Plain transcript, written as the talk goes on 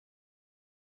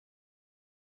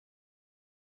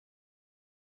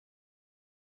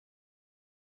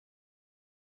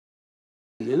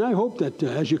And I hope that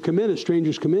as you come in, as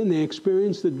strangers come in, they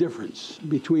experience the difference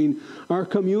between our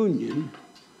communion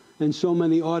and so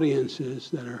many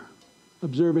audiences that are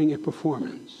observing a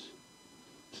performance.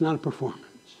 It's not a performance.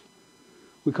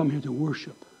 We come here to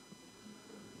worship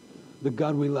the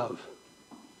God we love,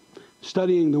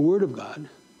 studying the Word of God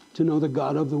to know the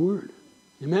God of the Word.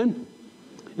 Amen?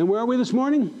 And where are we this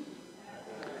morning?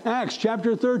 Acts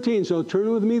chapter 13. So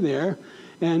turn with me there.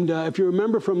 And if you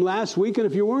remember from last week, and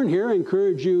if you weren't here, I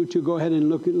encourage you to go ahead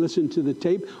and listen to the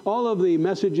tape. All of the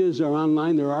messages are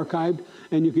online. They're archived.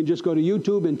 And you can just go to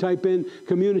YouTube and type in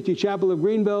Community Chapel of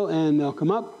Greenville, and they'll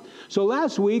come up. So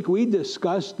last week, we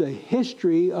discussed the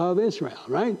history of Israel,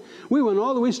 right?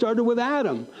 We started with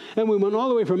Adam. And we went all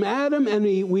the way from Adam, and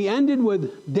we ended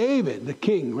with David, the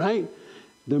king, right?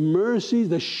 The mercies,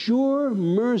 the sure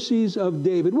mercies of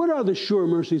David. What are the sure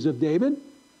mercies of David?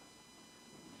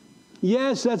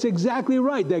 Yes, that's exactly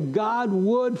right, that God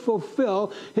would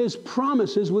fulfill his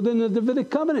promises within the Davidic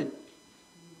covenant.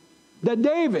 That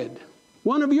David,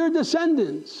 one of your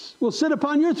descendants, will sit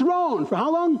upon your throne for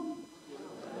how long?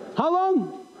 How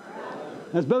long?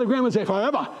 As Billy Graham would say,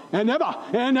 forever and ever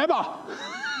and ever.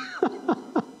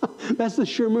 That's the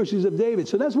sure mercies of David.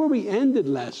 So that's where we ended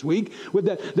last week, with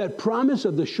that promise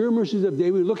of the sure mercies of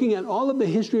David. We're looking at all of the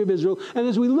history of Israel. And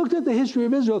as we looked at the history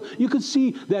of Israel, you could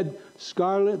see that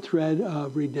scarlet thread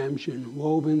of redemption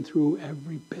woven through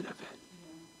every bit of it.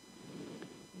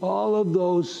 All of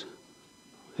those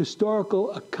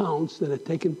historical accounts that had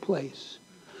taken place,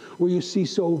 where you see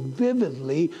so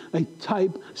vividly a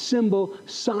type, symbol,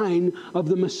 sign of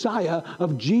the Messiah,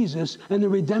 of Jesus, and the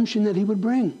redemption that he would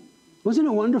bring. Wasn't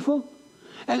it wonderful?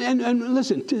 And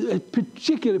listen,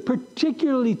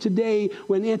 particularly today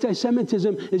when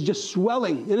anti-Semitism is just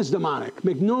swelling, and it's demonic.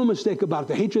 Make no mistake about it.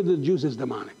 The hatred of the Jews is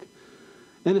demonic.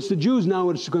 And it's the Jews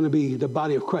now, it's going to be the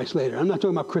body of Christ later. I'm not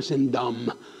talking about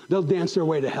Christendom. They'll dance their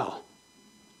way to hell.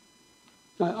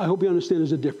 I hope you understand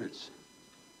there's a difference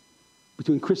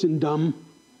between Christendom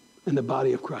and the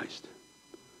body of Christ.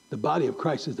 The body of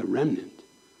Christ is the remnant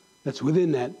that's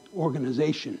within that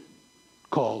organization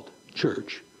called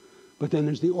church. But then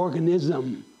there's the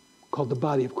organism called the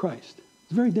body of Christ.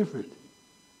 It's very different.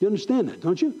 You understand that,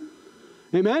 don't you?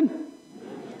 Amen?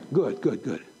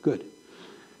 Good.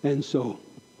 And so,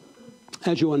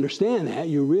 as you understand that,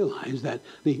 you realize that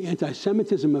the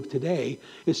anti-Semitism of today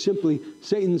is simply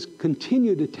Satan's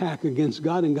continued attack against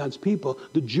God and God's people,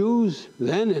 the Jews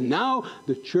then and now,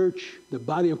 the church, the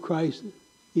body of Christ,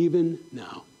 even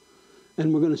now.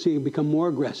 And we're going to see it become more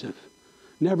aggressive.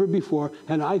 Never before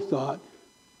had I thought,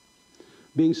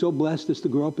 being so blessed as to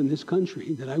grow up in this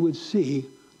country, that I would see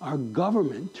our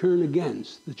government turn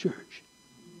against the church.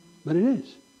 But it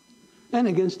is. And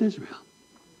against Israel.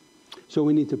 So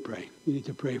we need to pray. We need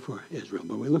to pray for Israel.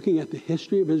 But we're looking at the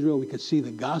history of Israel. We can see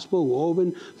the gospel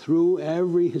woven through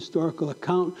every historical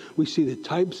account. We see the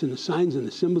types and the signs and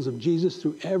the symbols of Jesus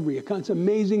through every account. It's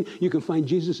amazing. You can find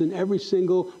Jesus in every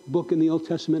single book in the Old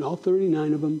Testament, all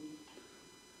 39 of them.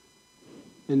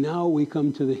 And now we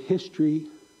come to the history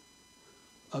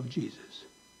of Jesus.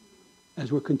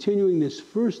 As we're continuing this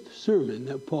first sermon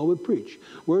that Paul would preach.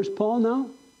 Where's Paul now?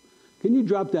 Can you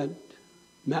drop that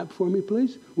map for me,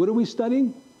 please? What are we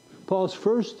studying? Paul's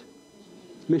first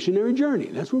missionary journey.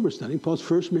 That's what we're studying, Paul's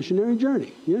first missionary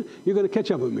journey. Yeah? You're going to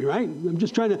catch up with me, right? I'm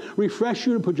just trying to refresh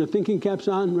you, to put your thinking caps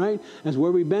on, right? As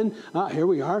where we've been. Here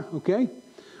we are, okay?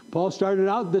 Paul started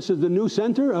out, this is the new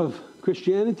center of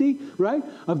Christianity, right?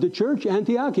 Of the church,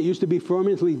 Antioch. It used to be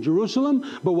formerly Jerusalem,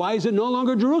 but why is it no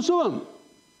longer Jerusalem?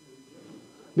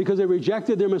 Because they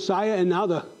rejected their Messiah, and now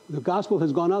the gospel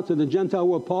has gone out to the Gentile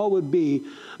world. Paul would be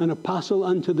an apostle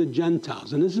unto the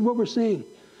Gentiles. And this is what we're seeing.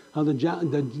 How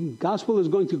the gospel is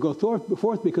going to go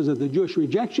forth because of the Jewish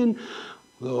rejection.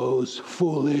 Those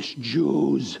foolish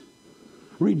Jews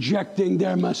rejecting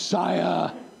their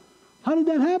Messiah. How did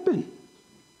that happen?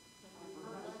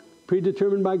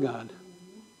 Predetermined by God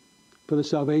for the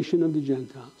salvation of the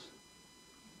Gentiles.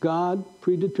 God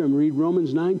predetermined. Read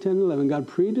Romans 9, 10, 11. God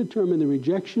predetermined the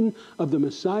rejection of the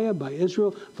Messiah by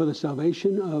Israel for the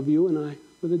salvation of you and I,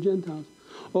 for the Gentiles.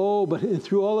 Oh, but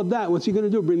through all of that, what's he going to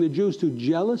do? Bring the Jews to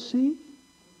jealousy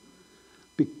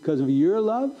because of your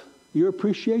love, your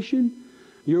appreciation,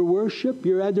 your worship,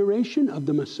 your adoration of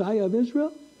the Messiah of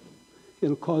Israel?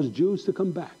 It'll cause Jews to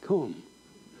come back home.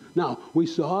 Now, we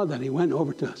saw that he went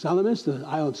over to Salamis, the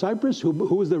Isle of Cyprus. Who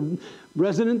was the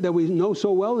resident that we know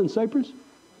so well in Cyprus?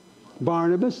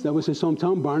 Barnabas. That was his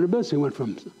hometown, Barnabas. He went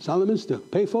from Salamis to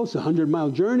Paphos, a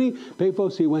 100-mile journey.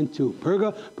 Paphos, he went to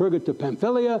Perga. Perga to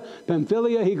Pamphylia.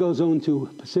 Pamphylia, he goes on to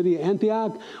Pisidia,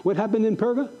 Antioch. What happened in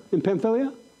Perga, in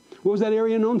Pamphylia? What was that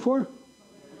area known for?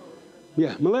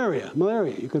 Yeah, malaria.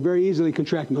 You could very easily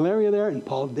contract malaria there, and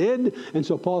Paul did. And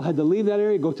so Paul had to leave that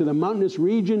area, go to the mountainous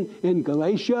region in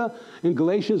Galatia. And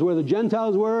Galatia is where the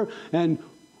Gentiles were. And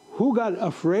who got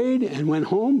afraid and went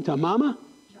home to Mama?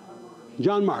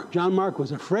 John Mark. John Mark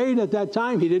was afraid at that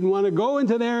time. He didn't want to go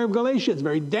into the area of Galatia. It's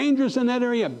very dangerous in that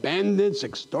area. Bandits,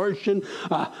 extortion.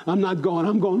 I'm not going.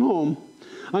 I'm going home.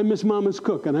 I miss Mama's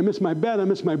cook, and I miss my bed. I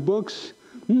miss my books.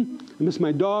 I miss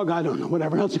my dog. I don't know,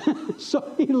 whatever else.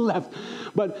 So he left.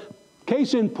 But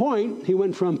case in point, he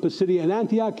went from Pisidia and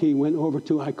Antioch. He went over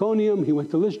to Iconium. He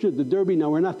went to Lystra, to Derbe. Now,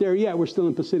 we're not there yet. We're still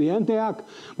in Pisidia, Antioch.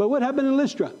 But what happened in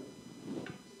Lystra?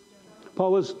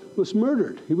 Paul was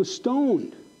murdered. He was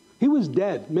stoned. He was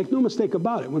dead. Make no mistake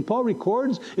about it. When Paul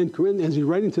records in Corinth, as he's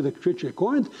writing to the church at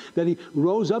Corinth, that he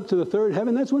rose up to the third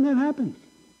heaven, that's when that happened.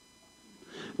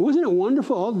 Wasn't it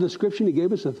wonderful, all the description he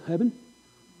gave us of heaven?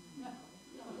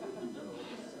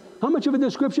 How much of a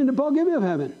description did Paul give you of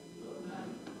heaven?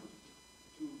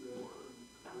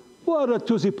 What a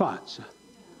tuzipazza.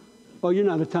 Oh, you're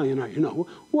not Italian, are you? No.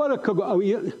 What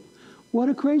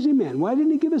a crazy man. Why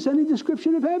didn't he give us any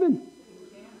description of heaven?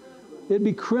 It'd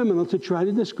be criminal to try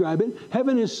to describe it.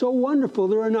 Heaven is so wonderful,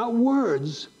 there are not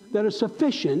words that are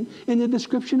sufficient in the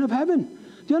description of heaven.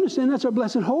 Do you understand? That's our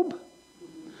blessed hope.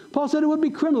 Paul said it would be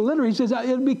criminal. Literally, he says, it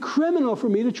would be criminal for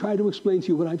me to try to explain to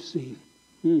you what I've seen.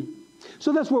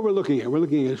 So that's what we're looking at. We're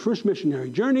looking at his first missionary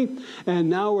journey, and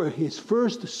now his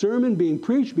first sermon being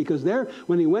preached, because there,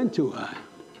 when he went to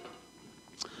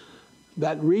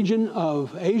that region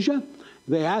of Asia,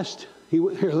 they asked,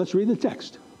 here, let's read the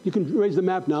text. You can raise the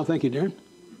map now. Thank you, Darren.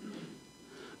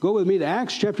 Go with me to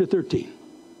Acts chapter 13.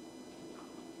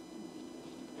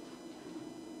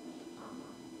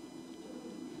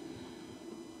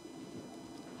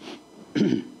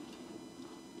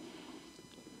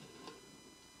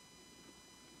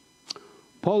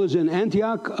 Paul is in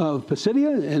Antioch of Pisidia,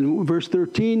 and verse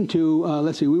 13 to,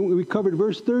 let's see, we covered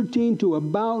verse 13 to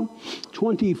about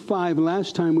 25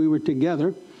 last time we were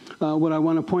together. What I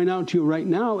want to point out to you right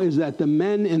now is that the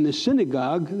men in the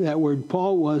synagogue that where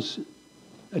Paul was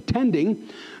attending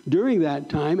during that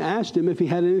time asked him if he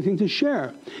had anything to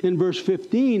share. In verse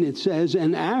 15 it says,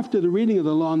 and after the reading of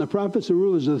the law and the prophets, the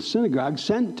rulers of the synagogue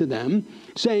sent to them,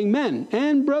 saying, men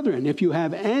and brethren, if you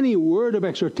have any word of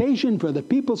exhortation for the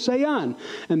people, say on.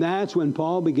 And that's when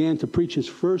Paul began to preach his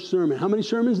first sermon. How many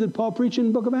sermons did Paul preach in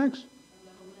the book of Acts?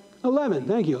 11.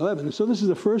 Thank you, 11. So this is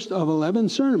the first of 11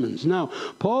 sermons. Now,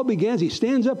 Paul he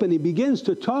stands up and he begins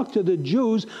to talk to the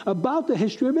Jews about the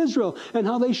history of Israel and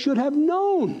how they should have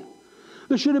known.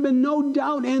 There should have been no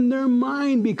doubt in their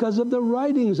mind because of the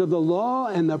writings of the law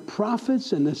and the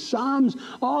prophets and the Psalms,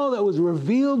 all that was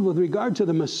revealed with regard to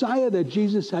the Messiah that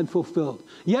Jesus had fulfilled.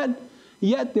 Yet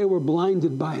they were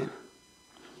blinded by it.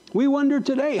 We wonder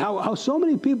today how so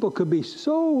many people could be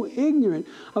so ignorant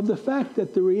of the fact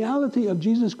that the reality of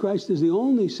Jesus Christ is the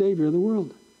only Savior of the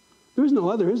world. There is no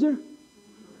other, is there?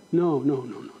 No.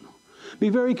 Be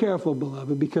very careful,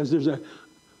 beloved, because there's a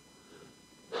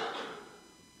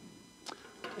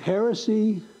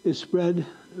heresy is spread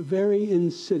very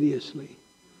insidiously.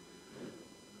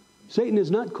 Satan is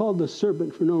not called the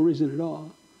serpent for no reason at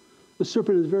all. The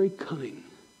serpent is very cunning.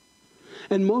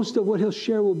 And most of what he'll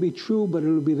share will be true, but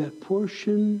it'll be that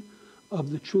portion of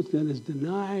the truth that is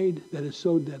denied that is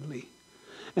so deadly.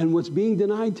 And what's being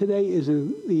denied today is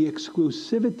the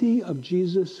exclusivity of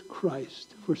Jesus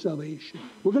Christ for salvation.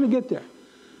 We're going to get there.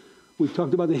 We've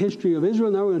talked about the history of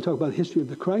Israel. Now we're going to talk about the history of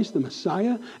the Christ, the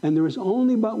Messiah. And there is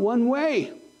only but one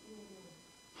way.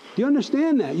 Do you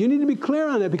understand that? You need to be clear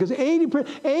on that, because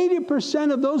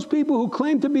 80% of those people who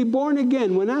claim to be born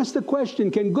again, when asked the question,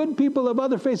 can good people of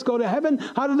other faiths go to heaven?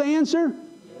 How do they answer?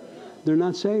 They're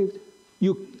not saved.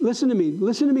 Listen to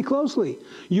me closely.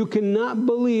 You cannot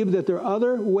believe that there are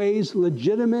other ways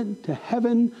legitimate to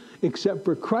heaven except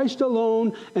for Christ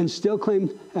alone and still claim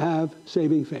to have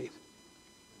saving faith.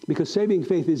 Because saving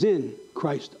faith is in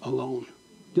Christ alone.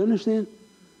 Do you understand?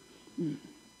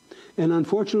 And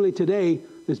unfortunately today,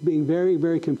 it's being very,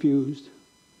 very confused.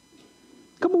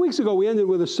 A couple weeks ago, we ended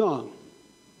with a song.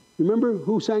 Remember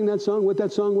who sang that song, what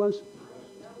that song was?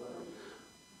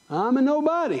 I'm a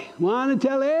nobody. Want to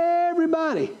tell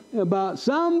everybody about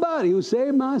somebody who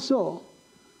saved my soul.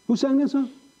 Who sang that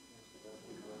song?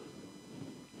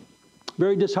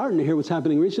 Very disheartened to hear what's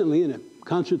happening recently in a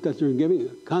concert that they're giving, a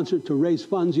concert to raise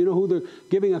funds. You know who they're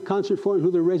giving a concert for and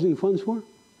who they're raising funds for?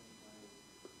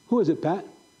 Who is it, Pat?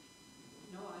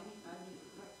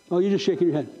 Oh, you're just shaking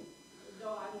your head. No,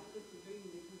 I was disagreeing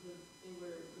because they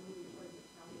were moving towards the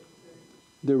Catholic Church.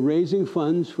 They're raising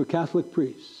funds for Catholic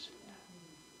priests.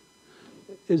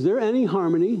 is there any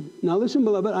harmony? Now listen,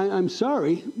 beloved, I'm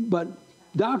sorry, but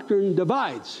doctrine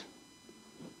divides.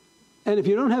 And if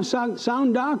you don't have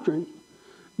sound doctrine,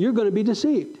 you're going to be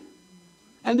deceived.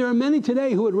 And there are many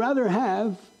today who would rather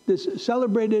have this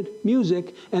celebrated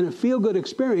music and a feel-good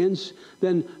experience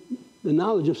than the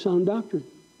knowledge of sound doctrine.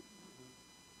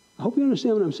 I hope you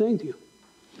understand what I'm saying to you.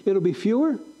 It'll be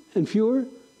fewer and fewer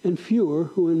and fewer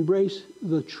who embrace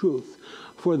the truth.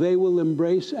 For they will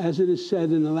embrace, as it is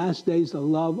said in the last days, the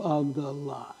love of the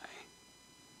lie.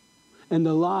 And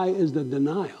the lie is the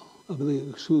denial of the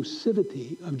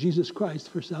exclusivity of Jesus Christ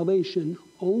for salvation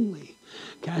only.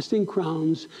 Casting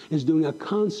Crowns is doing a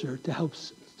concert to help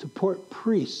support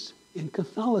priests in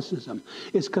Catholicism.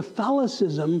 Is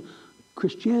Catholicism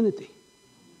Christianity?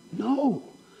 No.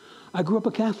 I grew up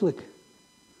a Catholic.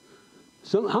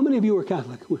 So how many of you were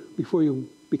Catholic before you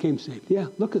became saved? Yeah,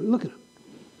 look at it.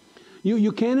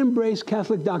 You can't embrace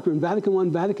Catholic doctrine, Vatican I,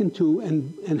 Vatican II,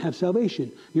 and have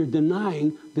salvation. You're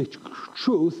denying the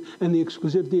truth and the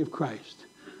exclusivity of Christ.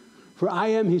 For I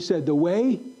am, he said, the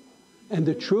way and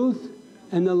the truth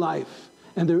and the life,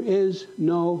 and there is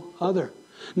no other.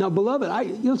 Now, beloved,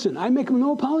 listen, I make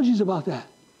no apologies about that.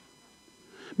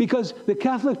 Because the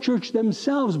Catholic Church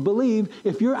themselves believe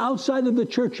if you're outside of the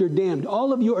church, you're damned.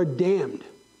 All of you are damned.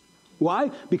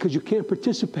 Why? Because you can't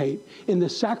participate in the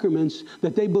sacraments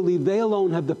that they believe they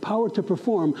alone have the power to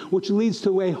perform, which leads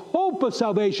to a hope of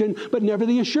salvation, but never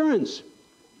the assurance.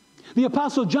 The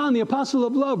Apostle John, the Apostle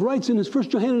of Love, writes in his 1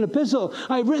 Johannine epistle,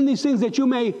 I have written these things that you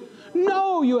may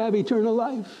know you have eternal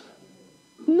life.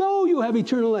 Know you have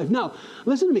eternal life. Now,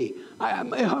 listen to me.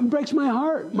 It breaks my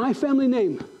heart. My family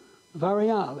name,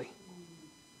 Variali.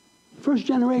 First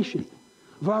generation,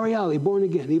 Variali, born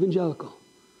again, evangelical.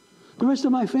 The rest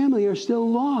of my family are still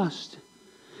lost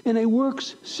in a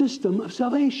works system of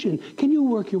salvation. Can you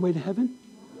work your way to heaven?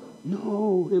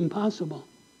 No, impossible.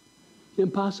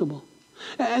 Impossible.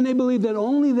 And they believe that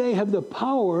only they have the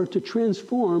power to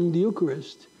transform the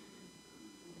Eucharist,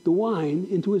 the wine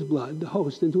into his blood, the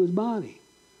host into his body.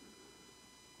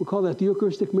 We'll call that the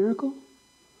Eucharistic miracle.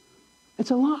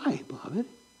 It's a lie, beloved.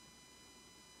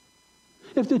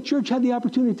 If the church had the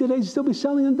opportunity today to still be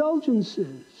selling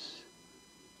indulgences,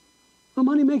 a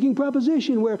money-making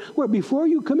proposition where before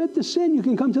you commit the sin, you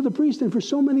can come to the priest and for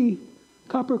so many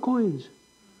copper coins,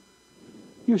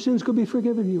 your sins could be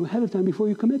forgiven you ahead of time before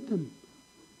you commit them.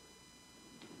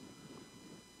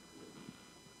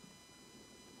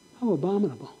 How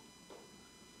abominable.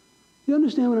 You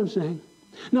understand what I'm saying?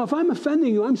 Now, if I'm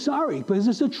offending you, I'm sorry, because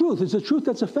it's the truth. It's the truth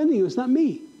that's offending you. It's not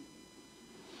me.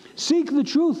 Seek the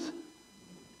truth,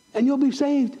 and you'll be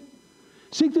saved.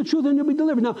 Seek the truth and you'll be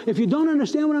delivered. Now, if you don't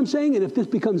understand what I'm saying, and if this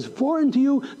becomes foreign to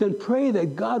you, then pray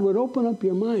that God would open up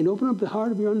your mind, open up the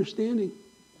heart of your understanding.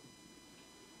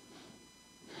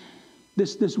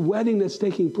 This wedding that's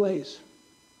taking place.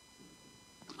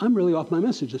 I'm really off my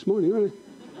message this morning, aren't I?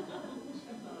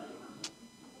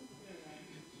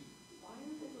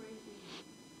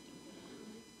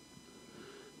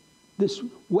 This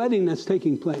wedding that's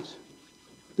taking place,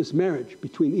 this marriage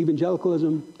between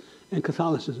evangelicalism and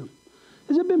Catholicism,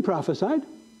 has it been prophesied?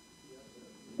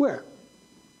 Where?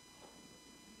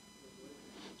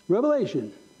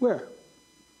 Revelation. Where?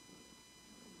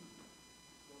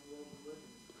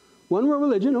 One world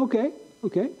religion. Okay.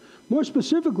 More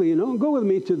specifically, go with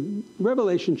me to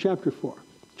Revelation chapter 4,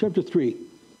 chapter 3.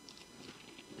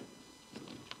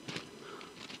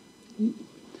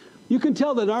 You can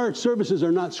tell that our services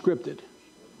are not scripted.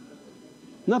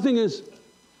 Nothing is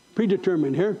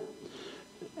predetermined here.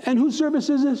 And whose service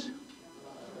is this?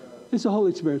 It's the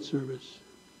Holy Spirit service.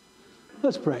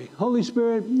 Let's pray. Holy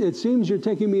Spirit, it seems you're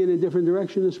taking me in a different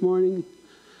direction this morning,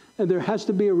 and there has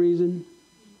to be a reason.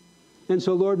 And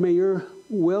so, Lord, may your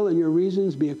will and your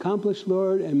reasons be accomplished,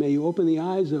 Lord, and may you open the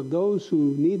eyes of those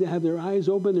who need to have their eyes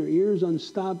open, their ears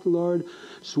unstopped, Lord.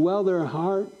 Swell their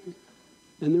heart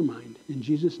and their mind. In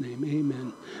Jesus' name,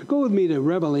 amen. Go with me to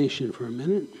Revelation for a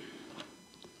minute.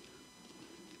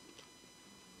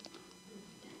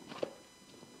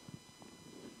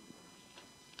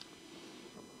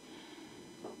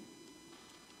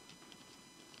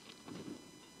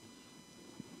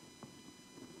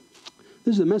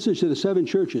 This is the message to the seven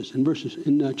churches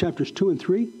in chapters 2 and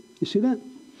 3. You see that?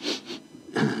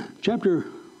 Chapter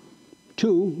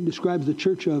 2 describes the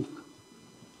church of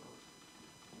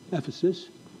Ephesus,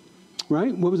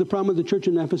 right? What was the problem with the church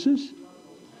in Ephesus?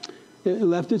 It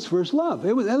left its first love.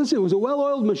 It was a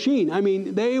well-oiled machine. I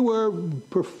mean, they were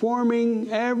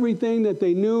performing everything that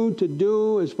they knew to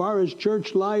do as far as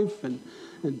church life,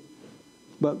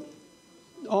 but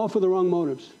all for the wrong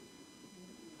motives.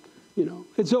 You know,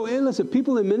 and so, and listen,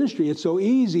 people in ministry, it's so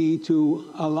easy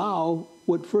to allow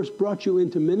what first brought you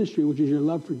into ministry, which is your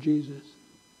love for Jesus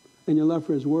and your love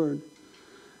for his word,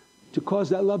 to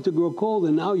cause that love to grow cold,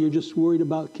 and now you're just worried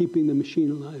about keeping the machine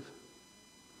alive.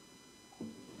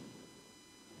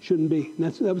 Shouldn't be.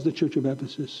 And that was the church of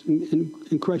Ephesus,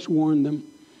 and Christ warned them.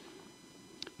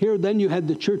 Here, then you had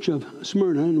the church of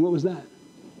Smyrna, and what was that?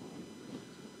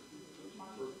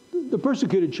 The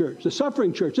persecuted church, the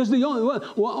suffering church. This is the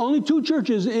only two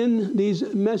churches in these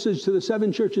message to the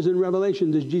 7 churches in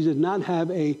Revelation does Jesus not have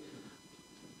a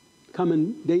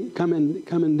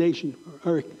commendation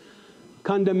or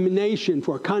condemnation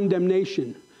for.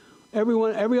 Condemnation.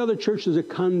 Every other church is a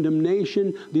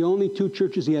condemnation. The only 2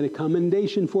 churches he had a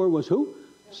commendation for was who?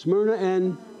 Smyrna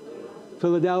and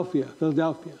Philadelphia.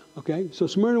 Okay, so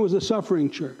Smyrna was the suffering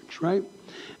church, right?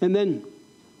 And then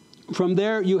from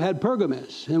there, you had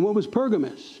Pergamos. And what was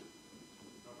Pergamos?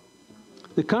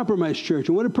 The compromised church.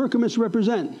 And what did Pergamos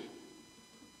represent?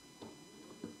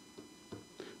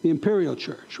 The imperial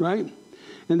church, right?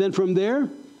 And then from there,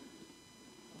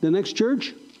 the next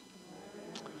church,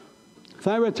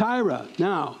 Thyatira.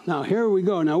 Now, here we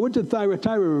go. Now, what did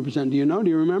Thyatira represent? Do you know? Do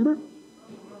you remember?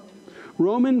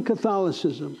 Roman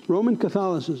Catholicism.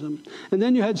 And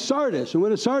then you had Sardis. And what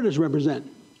did Sardis represent?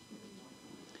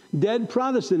 Dead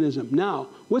Protestantism. Now,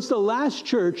 what's the last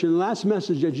church and the last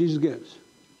message that Jesus gives?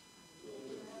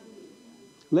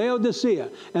 Laodicea.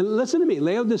 And listen to me.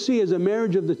 Laodicea is a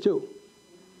marriage of the 2.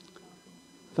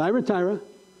 Thyatira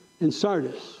and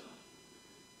Sardis.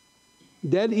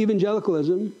 Dead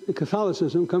evangelicalism and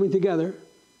Catholicism coming together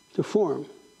to form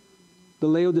the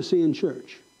Laodicean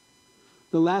church.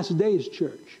 The last days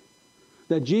church.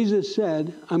 That Jesus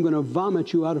said, I'm going to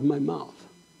vomit you out of my mouth.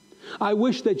 I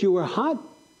wish that you were hot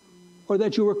or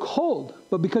that you were cold,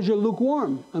 but because you're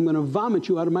lukewarm, I'm going to vomit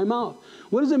you out of my mouth.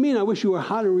 What does it mean, I wish you were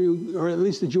hot or at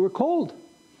least that you were cold?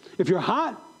 If you're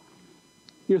hot,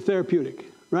 you're therapeutic,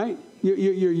 right?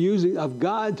 You're using of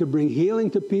God to bring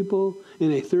healing to people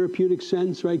in a therapeutic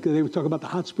sense, right? Because they would talk about the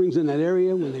hot springs in that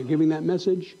area when they're giving that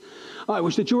message. Oh, I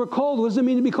wish that you were cold. What does it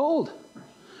mean to be cold?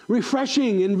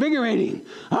 Refreshing, invigorating.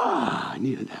 I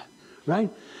needed that, right?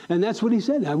 And that's what he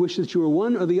said. I wish that you were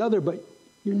one or the other, but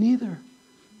you're neither.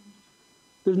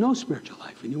 There's no spiritual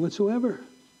life in you whatsoever.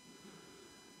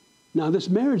 Now, this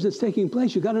marriage that's taking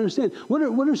place, you've got to understand, what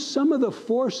are some of the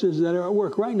forces that are at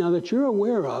work right now that you're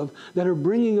aware of that are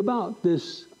bringing about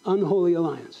this unholy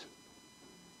alliance?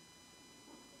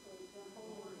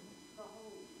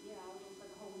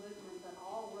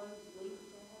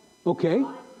 Okay.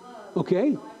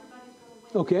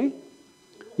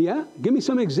 Yeah, give me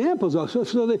some examples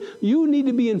so that you need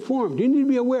to be informed. You need to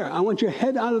be aware. I want your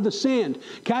head out of the sand.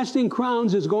 Casting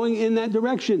Crowns is going in that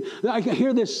direction. I can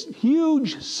hear this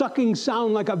huge sucking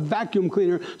sound like a vacuum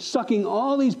cleaner, sucking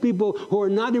all these people who are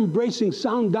not embracing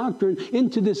sound doctrine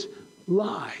into this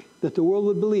lie that the world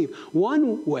would believe.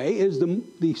 One way is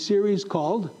the series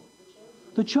called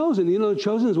The Chosen. You know, The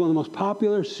Chosen is one of the most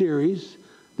popular series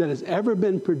that has ever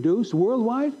been produced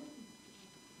worldwide.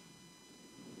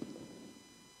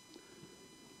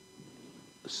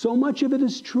 So much of it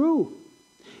is true.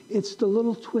 It's the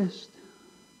little twist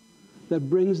that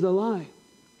brings the lie.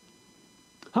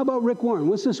 How about Rick Warren?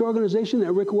 What's this organization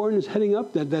that Rick Warren is heading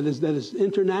up that is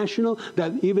international,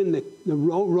 that even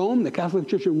the Catholic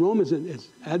Church in Rome is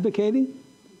advocating?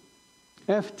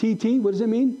 FTT, what does it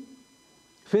mean?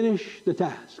 Finish the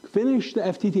task. Finish the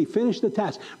FTT. Finish the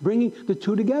task. Bringing the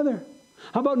 2 together.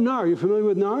 How about NAR? You familiar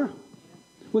with NAR?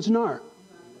 What's NAR?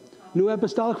 New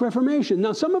Apostolic Reformation.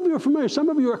 Now, some of you are familiar. Some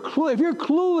of you are clueless. If you're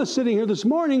clueless sitting here this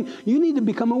morning, you need to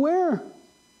become aware.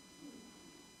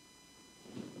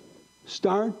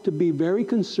 Start to be very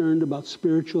concerned about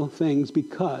spiritual things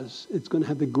because it's going to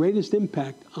have the greatest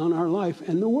impact on our life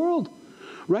and the world.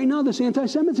 Right now, this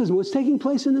anti-Semitism, what's taking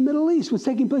place in the Middle East, what's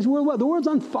taking place worldwide, the world's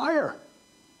on fire.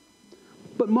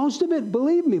 But most of it,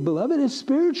 believe me, beloved, is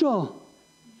spiritual.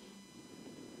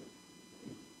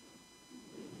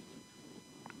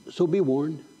 So be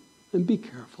warned and be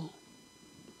careful.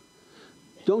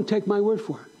 Don't take my word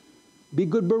for it. Be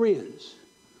good Bereans.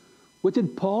 What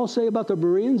did Paul say about the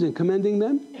Bereans in commending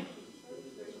them?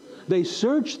 They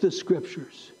searched the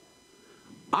scriptures.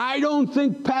 I don't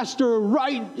think Pastor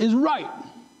Rit is right.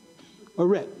 Or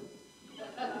Rit.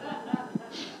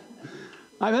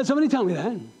 I've had somebody tell me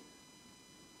that.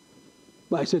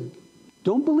 But I said,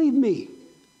 don't believe me.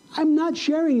 I'm not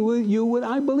sharing with you what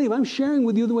I believe. I'm sharing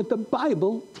with you what the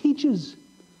Bible teaches.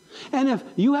 And if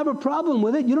you have a problem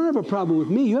with it, you don't have a problem with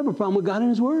me. You have a problem with God and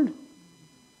His Word.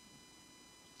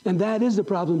 And that is the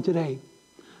problem today.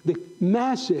 The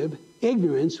massive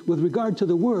ignorance with regard to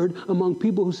the Word among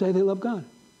people who say they love God.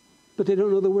 But they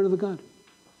don't know the Word of the God.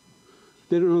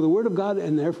 They don't know the Word of God,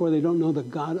 and therefore they don't know the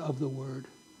God of the Word.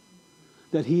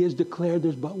 That He has declared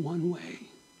there's but one way.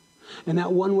 And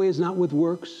that one way is not with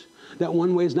works. That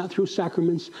one way is not through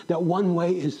sacraments. That one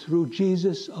way is through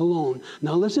Jesus alone.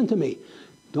 Now listen to me.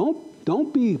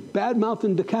 Don't be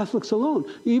bad-mouthing the Catholics alone.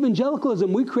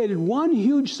 Evangelicalism, we created one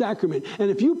huge sacrament. And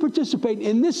if you participate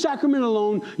in this sacrament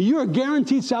alone, you're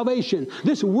guaranteed salvation.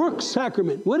 This work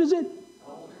sacrament. What is it?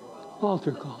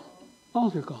 Altar call.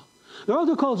 Altar call. The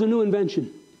altar call is a new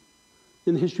invention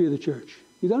in the history of the church.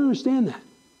 You got to understand that.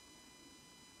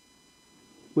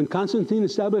 When Constantine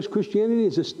established Christianity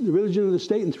as the religion of the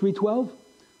state in 312,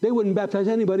 they wouldn't baptize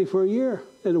anybody for a year.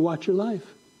 They had to watch your life.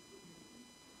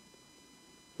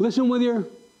 Listen with your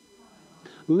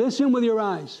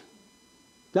eyes.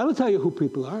 That'll tell you who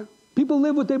people are. People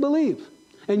live what they believe.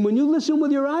 And when you listen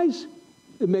with your eyes,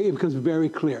 it becomes very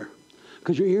clear.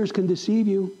 Because your ears can deceive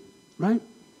you, right?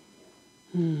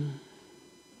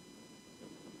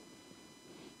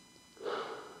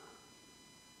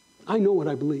 I know what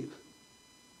I believe.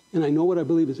 And I know what I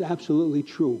believe is absolutely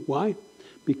true. Why?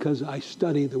 Because I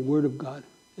study the Word of God.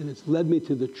 And it's led me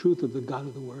to the truth of the God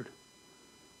of the Word.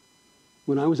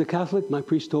 When I was a Catholic, my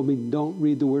priest told me, don't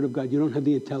read the Word of God. You don't have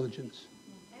the intelligence.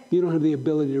 You don't have the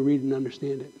ability to read and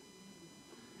understand it.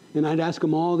 And I'd ask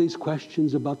him all these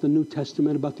questions about the New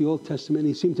Testament, about the Old Testament. And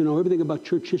he seemed to know everything about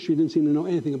church history. He didn't seem to know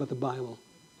anything about the Bible.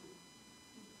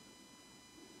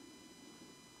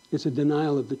 It's a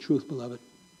denial of the truth, beloved.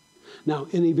 Now,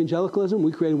 in evangelicalism,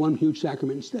 we created one huge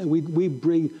sacrament. Instead, we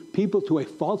bring people to a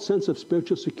false sense of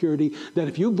spiritual security that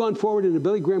if you've gone forward in a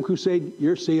Billy Graham crusade,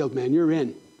 you're sealed, man. You're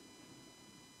in.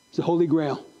 It's the Holy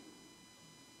Grail.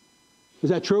 Is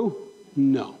that true?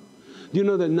 No. Do you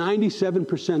know that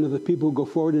 97% of the people who go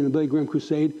forward in a Billy Graham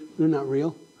crusade, they're not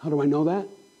real? How do I know that?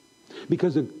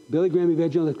 Because the Billy Graham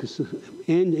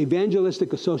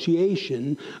Evangelistic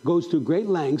Association goes to great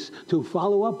lengths to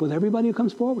follow up with everybody who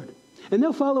comes forward. And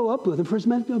they'll follow up with them for as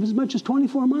much as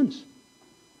 24 months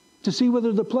to see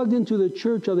whether they're plugged into the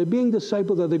church, are they being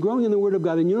discipled, are they growing in the Word of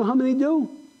God. And you know how many do?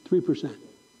 3%.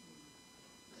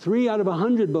 3 out of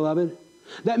 100, beloved.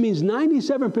 That means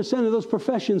 97% of those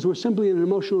professions were simply an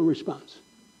emotional response,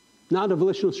 not a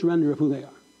volitional surrender of who they are.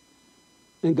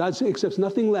 And God accepts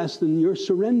nothing less than your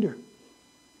surrender.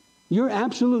 Your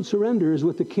absolute surrender is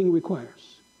what the King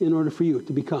requires in order for you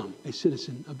to become a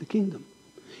citizen of the kingdom.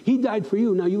 He died for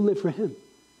you, now you live for Him.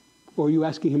 Or are you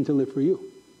asking Him to live for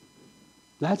you?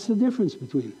 That's the difference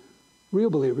between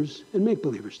real believers and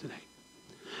make-believers today.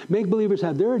 Make-believers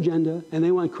have their agenda, and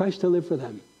they want Christ to live for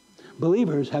them.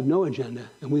 Believers have no agenda,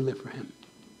 and we live for Him.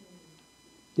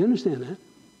 You understand that?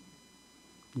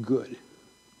 Good.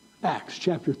 Acts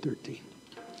chapter 13.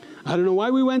 I don't know why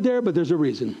we went there, but there's a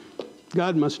reason.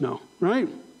 God must know, right?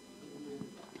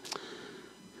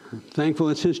 I'm thankful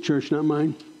it's His church, not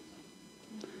mine.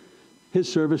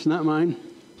 His service, not mine.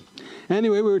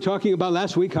 Anyway, we were talking about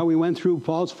last week how we went through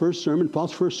Paul's first sermon.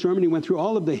 Paul's first sermon, he went through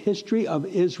all of the history of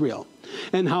Israel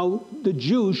and how the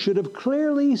Jews should have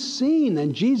clearly seen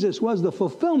that Jesus was the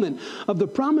fulfillment of the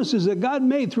promises that God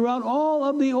made throughout all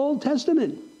of the Old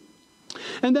Testament.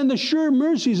 And then the sure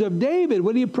mercies of David,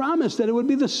 when he promised that it would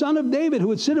be the son of David who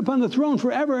would sit upon the throne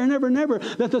forever and ever and ever,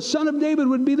 that the son of David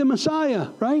would be the Messiah,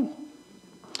 right?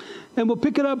 And we'll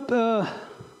pick it up,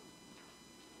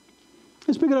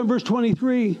 let's pick it up in verse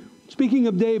 23. Speaking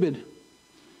of David.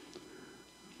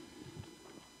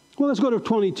 Well, let's go to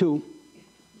 22.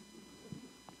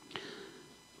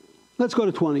 Let's go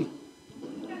to 20.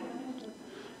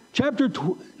 Chapter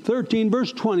 13,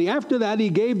 verse 20. After that, he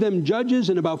gave them judges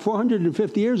in about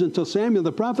 450 years until Samuel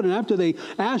the prophet. And after they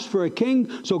asked for a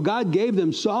king, so God gave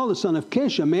them Saul, the son of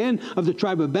Kish, a man of the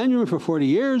tribe of Benjamin, for 40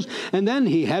 years. And then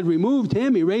he had removed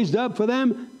him. He raised up for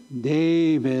them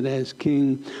David as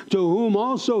king, to whom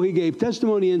also he gave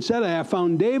testimony and said, I have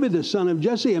found David, the son of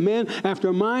Jesse, a man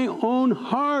after my own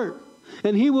heart,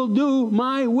 and he will do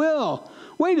my will.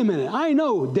 Wait a minute. I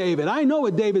know David. I know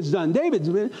what David's done.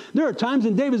 There are times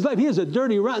in David's life, he is a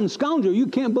dirty, rotten scoundrel. You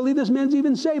can't believe this man's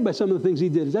even saved by some of the things he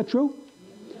did. Is that true?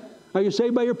 Are you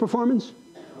saved by your performance?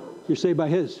 You're saved by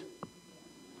his.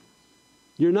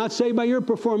 You're not saved by your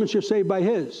performance. You're saved by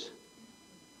his.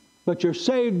 But you're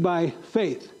saved by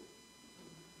faith.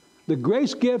 The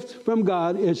grace gift from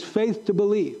God is faith to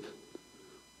believe.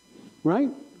 Right?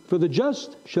 For the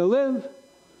just shall live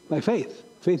by faith.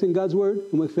 Faith in God's word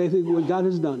and with faith in what God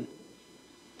has done.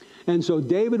 And so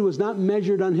David was not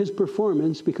measured on his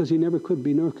performance because he never could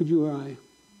be, nor could you or I.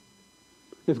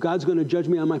 If God's going to judge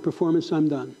me on my performance, I'm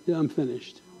done. I'm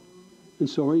finished. And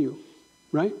so are you.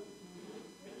 Right?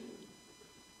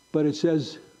 But it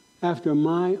says, after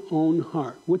my own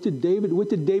heart. What did David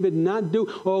not do?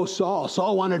 Oh,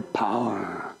 Saul wanted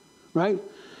power, right?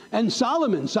 And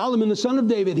Solomon the son of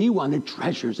David, he wanted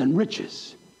treasures and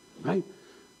riches, right?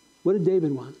 What did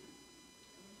David want?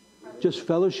 Just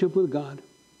fellowship with God.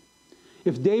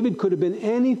 If David could have been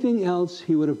anything else,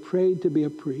 he would have prayed to be a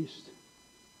priest,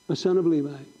 a son of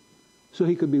Levi, so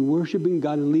he could be worshiping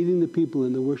God and leading the people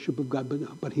in the worship of God.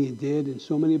 But he did in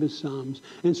so many of his Psalms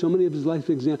and so many of his life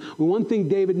examples. Well, one thing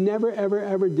David never, ever,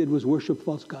 ever did was worship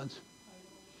false gods.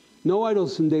 No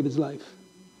idols in David's life.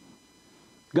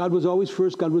 God was always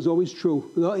first. God was always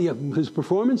true. His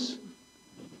performance.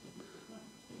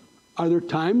 Are there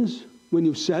times when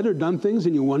you've said or done things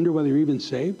and you wonder whether you're even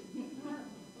saved?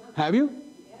 Have you?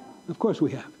 Yeah. Of course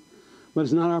we have. But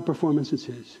it's not our performance, it's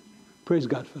his. Praise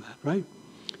God for that, right?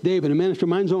 David, a man after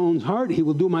mine own heart, he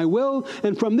will do my will.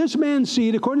 And from this man's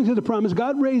seed, according to the promise,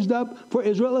 God raised up for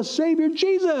Israel a Savior,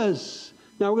 Jesus.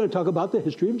 Now we're going to talk about the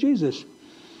history of Jesus.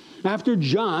 After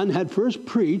John had first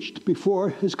preached before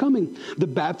his coming, the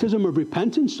baptism of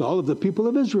repentance to all of the people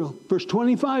of Israel. Verse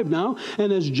 25 now,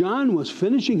 and as John was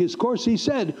finishing his course, he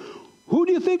said, who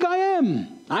do you think I am?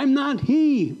 I'm not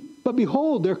he. But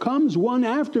behold, there comes one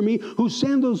after me whose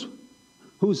sandals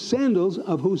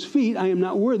of whose feet I am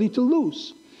not worthy to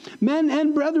loose. Men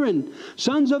and brethren,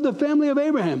 sons of the family of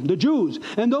Abraham, the Jews,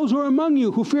 and those who are among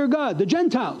you who fear God, the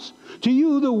Gentiles, to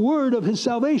you the word of his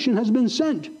salvation has been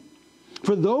sent.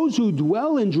 For those who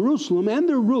dwell in Jerusalem and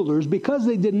their rulers, because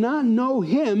they did not know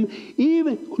him,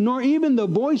 nor even the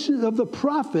voices of the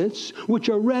prophets, which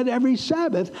are read every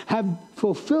Sabbath, have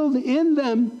fulfilled in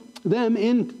them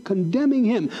in condemning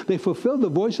him. They fulfilled the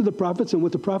voice of the prophets and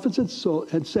what the prophets had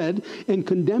said in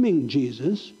condemning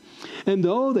Jesus. And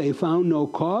though they found no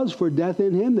cause for death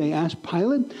in him, they asked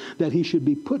Pilate that he should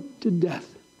be put to death.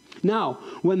 Now,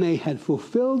 when they had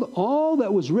fulfilled all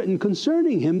that was written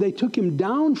concerning him, they took him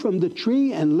down from the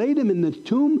tree and laid him in the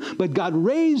tomb, but God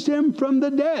raised him from the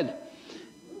dead.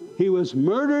 He was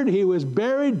murdered, he was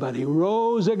buried, but he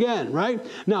rose again, right?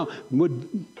 Now,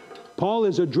 Paul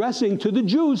is addressing to the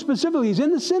Jews specifically. He's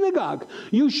in the synagogue.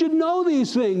 You should know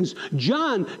these things.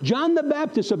 John the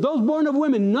Baptist, of those born of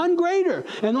women, none greater.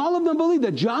 And all of them believed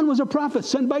that John was a prophet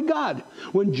sent by God.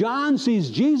 When John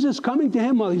sees Jesus coming to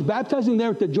him while he's baptizing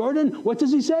there at the Jordan, what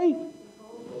does he say?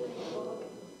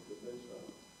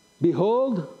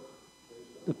 Behold,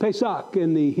 the Pesach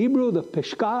in the Hebrew, the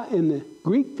Peshka in the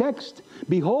Greek text.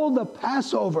 Behold the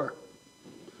Passover.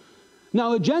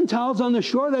 Now, the Gentiles on the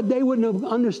shore that day wouldn't have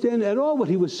understood at all what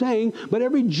he was saying, but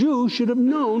every Jew should have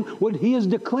known what he is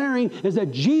declaring is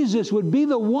that Jesus would be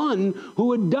the one who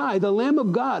would die, the Lamb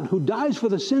of God, who dies for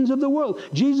the sins of the world.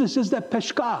 Jesus is that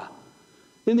Peshka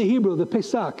in the Hebrew, the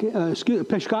Pesach,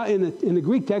 Peshka in the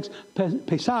Greek text,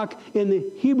 Pesach in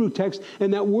the Hebrew text,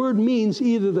 and that word means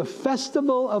either the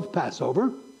festival of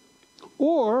Passover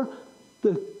or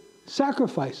the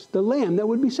sacrifice, the lamb that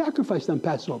would be sacrificed on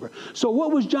Passover. So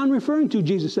what was John referring to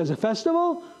Jesus as, a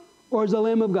festival or as the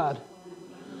Lamb of God?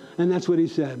 And that's what he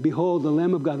said. Behold, the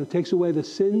Lamb of God who takes away the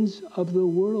sins of the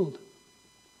world.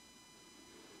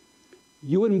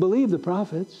 You wouldn't believe the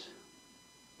prophets.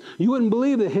 You wouldn't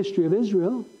believe the history of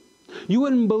Israel. You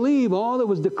wouldn't believe all that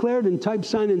was declared in type,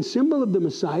 sign, and symbol of the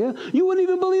Messiah. You wouldn't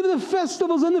even believe the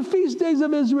festivals and the feast days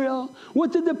of Israel.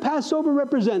 What did the Passover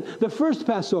represent? The first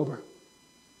Passover.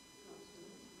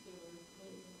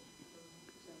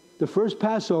 The first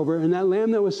Passover, and that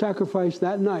lamb that was sacrificed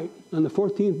that night on the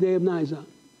 14th day of Nisan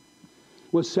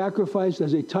was sacrificed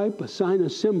as a type, a sign, a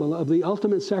symbol of the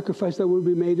ultimate sacrifice that would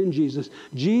be made in Jesus.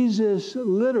 Jesus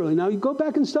literally, now you go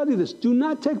back and study this. Do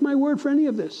not take my word for any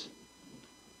of this.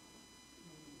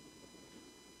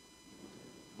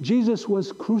 Jesus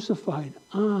was crucified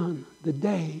on the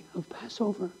day of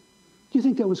Passover. Do you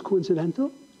think that was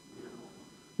coincidental?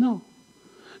 No.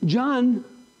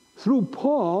 Through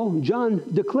Paul, John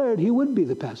declared he would be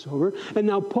the Passover. And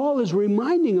now Paul is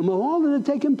reminding him of all that had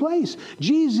taken place.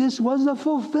 Jesus was the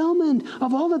fulfillment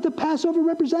of all that the Passover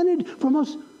represented for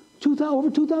almost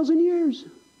over 2,000 years.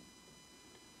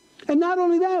 And not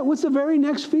only that, what's the very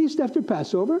next feast after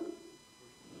Passover?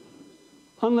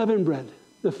 Unleavened bread.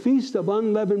 The Feast of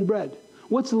Unleavened Bread.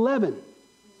 What's leaven?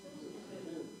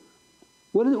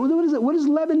 What is it? What does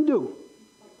leaven do?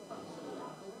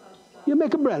 You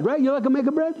make a bread, right? You like to make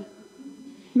a bread?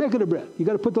 Make it a bread. You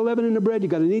got to put the leaven in the bread. You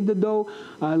got to knead the dough.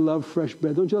 I love fresh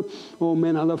bread. Don't you? Oh,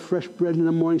 man, I love fresh bread in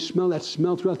the morning. Smell that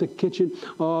smell throughout the kitchen.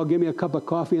 Oh, give me a cup of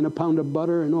coffee and a pound of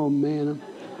butter. And oh, man.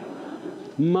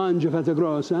 Mangia fetta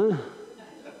grossa,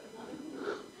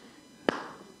 huh?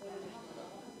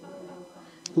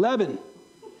 Leaven.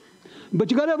 But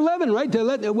you got to have leaven, right?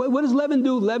 What does leaven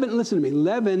do? Leaven, listen to me.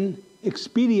 Leaven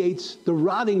expedites the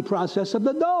rotting process of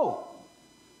the dough.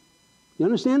 You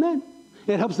understand that?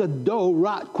 It helps the dough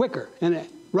rot quicker. And it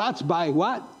rots by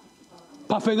what?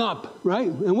 Puffing up, right?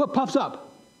 And what puffs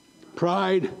up?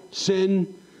 Pride,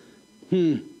 sin.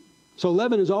 So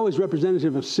leaven is always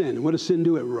representative of sin. What does sin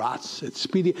do? It rots.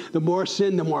 The more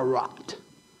sin, the more rot. The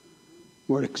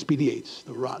more it expedites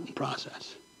the rotten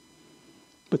process.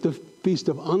 But the Feast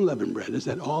of Unleavened Bread is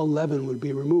that all leaven would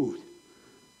be removed.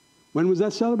 When was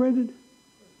that celebrated?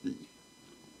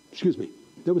 Excuse me.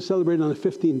 That was celebrated on the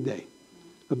 15th day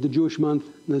of the Jewish month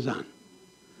Nisan.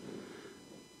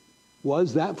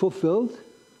 Was that fulfilled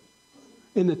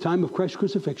in the time of Christ's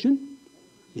crucifixion?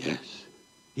 Yes.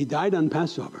 He died on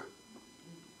Passover.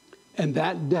 And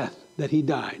that death that he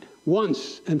died,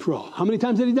 once and for all. How many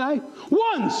times did he die?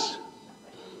 Once!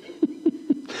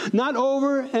 Not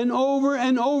over and over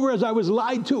and over as I was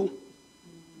lied to.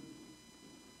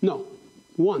 No,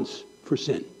 once for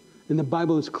sin. And the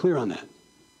Bible is clear on that.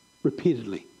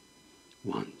 Repeatedly.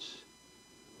 Once.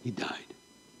 He died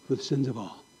for the sins of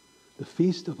all. The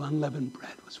Feast of Unleavened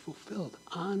Bread was fulfilled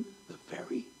on the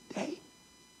very day.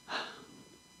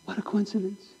 What a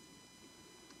coincidence.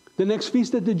 The next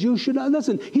feast that the Jews should...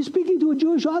 Listen, he's speaking to a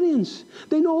Jewish audience.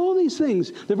 They know all these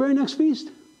things. The very next feast,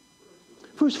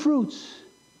 first fruits.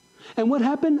 And what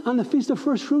happened on the Feast of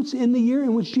First Fruits in the year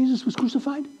in which Jesus was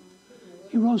crucified?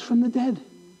 He rose from the dead.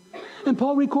 And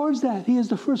Paul records that. He is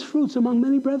the first fruits among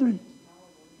many brethren.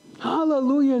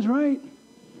 Hallelujah is right.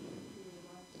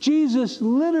 Jesus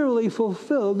literally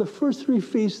fulfilled the first three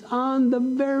feasts on the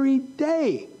very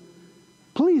day.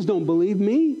 Please don't believe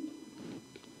me.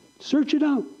 Search it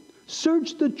out.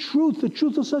 Search the truth. The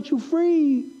truth will set you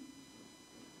free.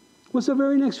 What's the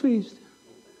very next feast?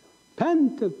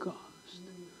 Pentecost.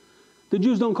 The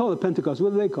Jews don't call it Pentecost.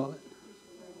 What do they call it?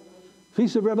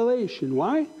 Feast of Revelation.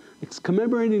 Why? It's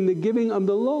commemorating the giving of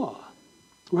the law.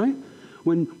 Right?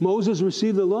 When Moses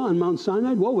received the law on Mount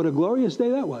Sinai, whoa, what a glorious day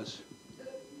that was.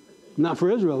 Not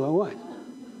for Israel, though, what?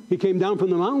 He came down from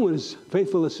the mountain with his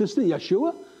faithful assistant,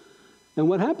 Yeshua. And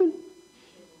what happened?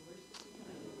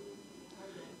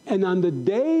 And on the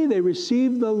day they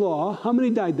received the law, how many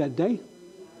died that day?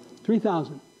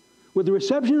 3,000. With the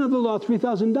reception of the law,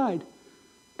 3,000 died.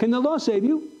 Can the law save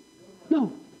you?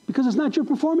 No, because it's not your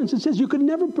performance. It says you could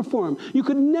never perform. You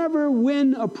could never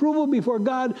win approval before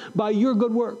God by your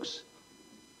good works.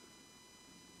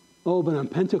 Oh, but on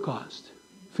Pentecost,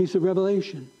 Feast of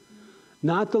Revelation,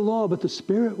 not the law, but the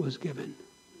Spirit was given.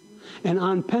 And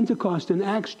on Pentecost, in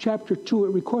Acts chapter 2, it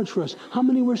records for us how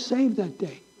many were saved that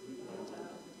day.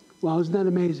 Wow, isn't that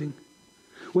amazing?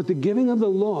 With the giving of the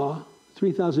law,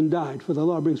 3,000 died, for the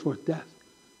law brings forth death.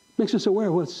 Makes us aware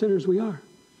of what sinners we are.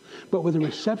 But with the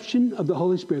reception of the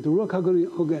Holy Spirit, the Ruach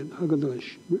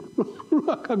HaKodesh,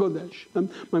 Ruach HaKodesh,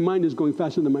 my mind is going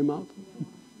faster than my mouth.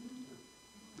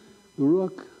 The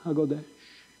Ruach HaKodesh,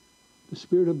 the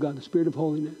Spirit of God, the Spirit of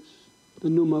holiness, the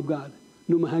Pneuma of God,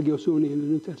 Pneuma Hagiosuni in the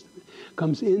New Testament,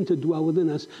 comes in to dwell within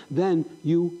us. Then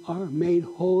you are made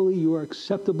holy. You are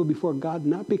acceptable before God,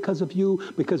 not because of you,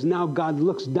 because now God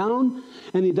looks down,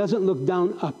 and he doesn't look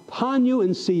down upon you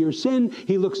and see your sin.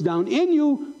 He looks down in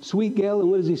you, sweet Gail, and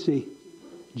what does he see?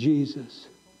 Jesus.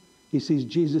 He sees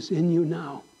Jesus in you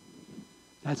now.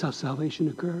 That's how salvation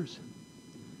occurs.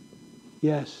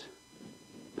 Yes.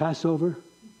 Passover,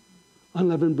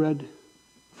 unleavened bread,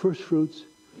 first fruits,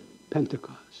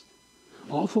 Pentecost.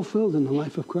 All fulfilled in the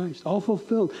life of Christ. All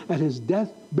fulfilled at his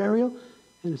death, burial,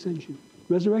 and ascension.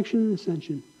 Resurrection and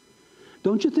ascension.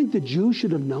 Don't you think the Jews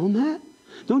should have known that?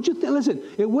 Don't you think? Listen,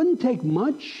 it wouldn't take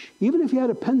much, even if you had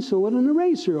a pencil and an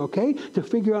eraser, okay, to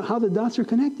figure out how the dots are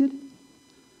connected.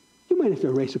 You might have to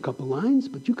erase a couple lines,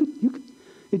 but you could.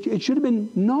 It should have been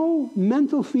no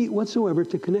mental feat whatsoever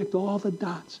to connect all the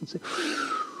dots and say.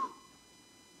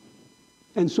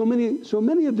 And so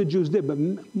many of the Jews did, but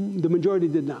the majority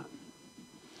did not.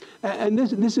 And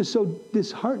this is so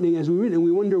disheartening as we read it, and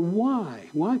we wonder why.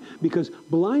 Why? Because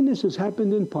blindness has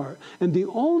happened in part, and the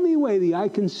only way the eye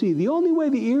can see, the only way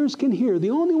the ears can hear,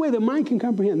 the only way the mind can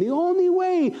comprehend, the only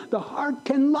way the heart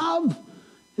can love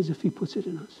is if he puts it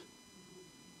in us.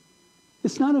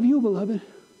 It's not of you, beloved.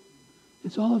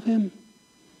 It's all of him.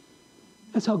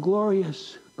 That's how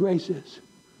glorious grace is.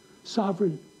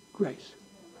 Sovereign grace.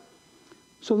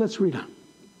 So let's read on.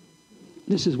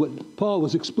 This is what Paul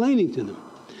was explaining to them.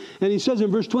 And he says in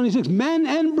verse 26, men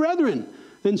and brethren,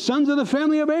 and sons of the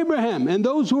family of Abraham, and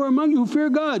those who are among you who fear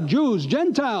God, Jews,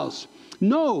 Gentiles,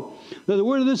 Know that the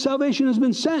word of this salvation has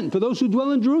been sent for those who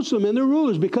dwell in Jerusalem and their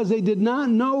rulers, because they did not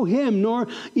know him, nor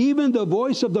even the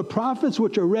voice of the prophets,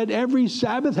 which are read every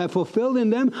Sabbath, have fulfilled in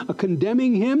them,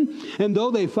 condemning him. And though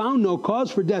they found no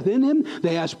cause for death in him,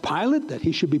 they asked Pilate that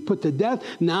he should be put to death.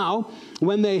 Now,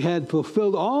 when they had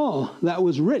fulfilled all that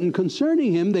was written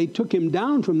concerning him, they took him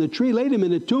down from the tree, laid him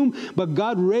in a tomb, but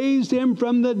God raised him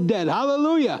from the dead.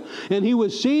 Hallelujah! And he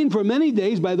was seen for many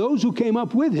days by those who came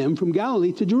up with him from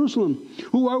Galilee to Jerusalem,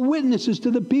 who are witnesses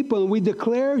to the people. And we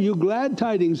declare you glad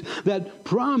tidings, that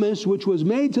promise which was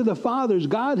made to the fathers,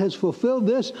 God has fulfilled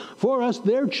this for us,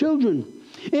 their children,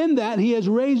 in that he has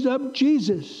raised up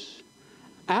Jesus,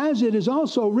 as it is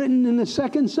also written in the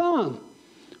second psalm.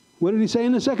 What did he say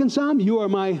in the second psalm? You are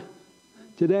my,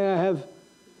 today I have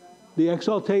the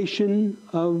exaltation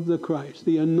of the Christ,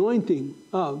 the anointing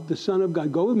of the Son of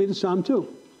God. Go with me to Psalm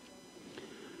 2.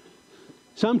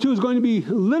 Psalm 2 is going to be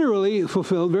literally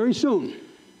fulfilled very soon.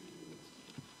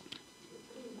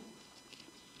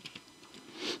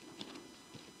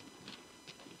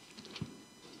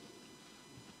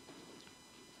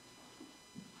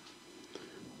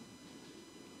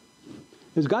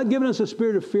 Has God given us a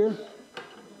spirit of fear,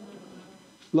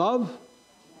 love,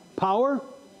 power,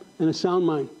 and a sound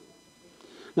mind?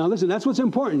 Now listen, that's what's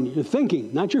important. You're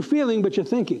thinking, not your feeling, but you're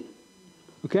thinking.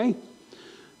 Okay?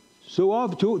 So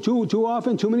often, too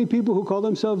often, too many people who call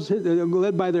themselves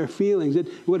led by their feelings.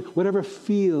 Whatever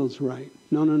feels right.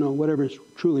 No. Whatever is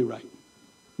truly right.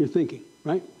 You're thinking,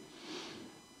 right?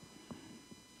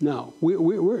 Now,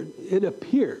 it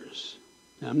appears,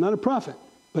 now, I'm not a prophet,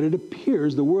 but it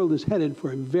appears the world is headed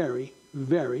for a very,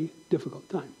 very difficult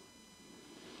time.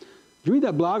 Did you read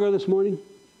that blogger this morning?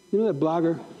 You know that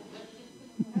blogger?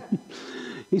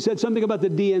 He said something about the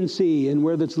DNC and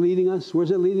where that's leading us.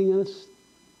 Where's it leading us?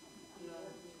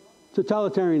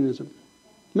 Totalitarianism.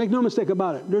 Make no mistake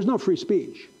about it. There's no free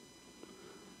speech.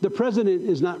 The president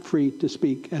is not free to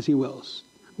speak as he wills.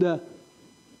 The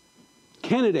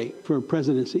candidate for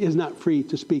presidency is not free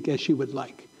to speak as she would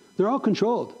like. They're all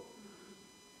controlled.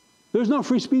 There's no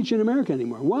free speech in America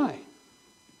anymore. Why?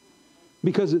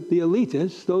 Because the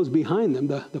elitists, those behind them,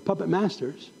 the puppet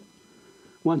masters,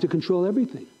 want to control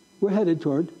everything. We're headed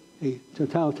toward a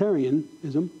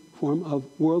totalitarianism form of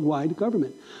worldwide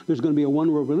government. There's going to be a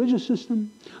one-world religious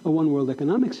system, a one-world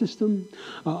economic system,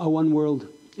 a one-world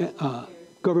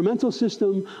governmental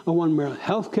system, a one-world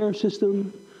healthcare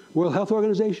system, World Health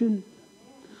Organization.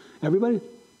 Everybody?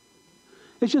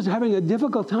 It's just having a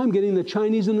difficult time getting the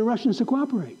Chinese and the Russians to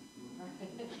cooperate.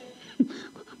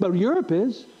 But Europe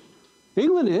is.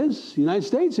 England is. The United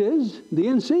States is. The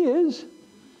DNC is.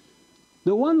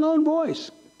 The one lone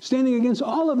voice standing against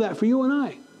all of that for you and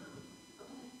I.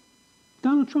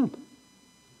 Donald Trump.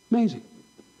 Amazing.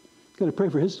 Got to pray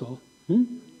for his soul.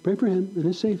 Pray for him and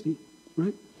his safety,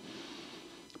 right?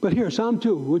 But here, Psalm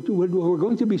 2, what we're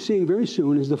going to be seeing very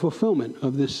soon is the fulfillment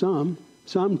of this psalm.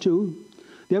 Psalm 2. Do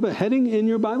you have a heading in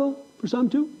your Bible for Psalm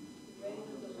 2?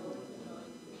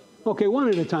 Okay, one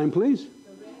at a time, please.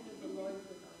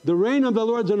 The reign of the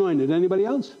Lord's anointed. Anybody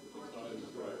else?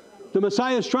 The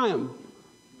Messiah's triumph.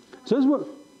 So this is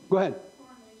go ahead.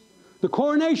 The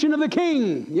coronation of the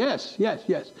King. Yes.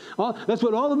 That's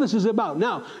what all of this is about.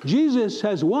 Now, Jesus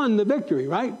has won the victory,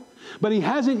 right? But he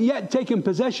hasn't yet taken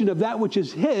possession of that which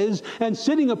is his and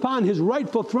sitting upon his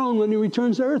rightful throne when he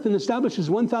returns to earth and establishes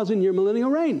 1,000-year millennial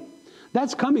reign.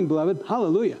 That's coming, beloved.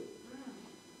 Hallelujah.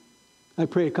 I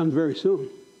pray it comes very soon.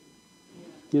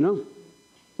 You know?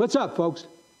 What's up, folks?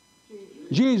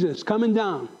 Jesus coming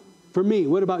down for me.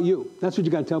 What about you? That's what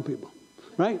you got to tell people,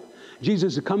 right?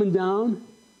 Jesus is coming down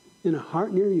in a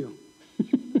heart near you.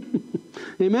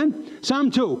 Amen?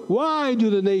 Psalm 2. Why do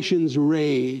the nations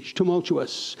rage,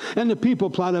 tumultuous, and the people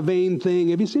plot a vain thing?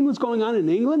 Have you seen what's going on in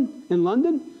England, in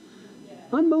London? Yeah.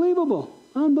 Unbelievable.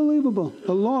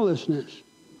 The lawlessness.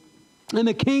 And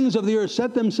the kings of the earth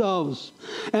set themselves,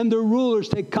 and the rulers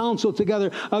take counsel together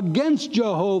against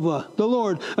Jehovah, the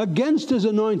Lord, against his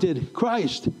anointed,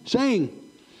 Christ, saying,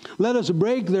 let us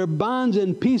break their bonds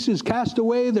in pieces, cast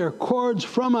away their cords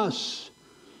from us.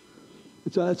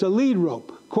 It's a lead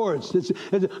rope, cords. It's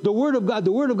the Word of God.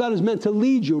 The Word of God is meant to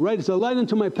lead you, right? It's a light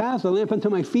unto my path, a lamp unto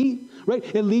my feet, right?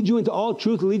 It leads you into all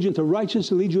truth, it leads you into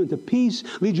righteousness, it leads you into peace,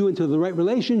 leads you into the right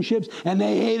relationships, and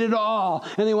they hate it all,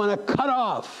 and they want to cut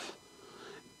off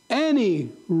any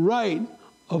right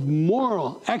of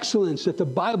moral excellence that the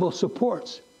Bible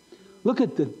supports. Look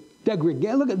at the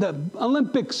degradation. Look at the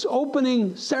Olympics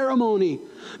opening ceremony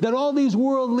that all these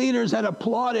world leaders had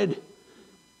applauded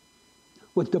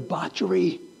with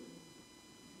debauchery.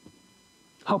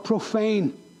 How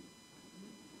profane.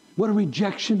 What a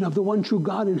rejection of the one true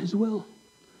God and his will.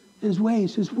 His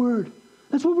ways, His word.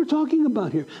 That's what we're talking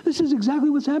about here. This is exactly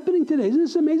what's happening today. Isn't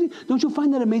this amazing? Don't you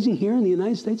find that amazing here in the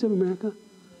United States of America?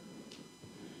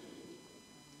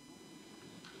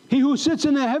 He who sits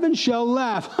in the heavens shall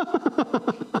laugh.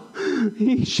 The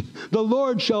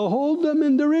Lord shall hold them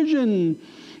in derision.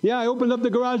 Yeah, I opened up the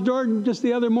garage door just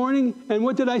the other morning, and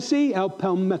what did I see? El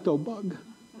palmetto bug.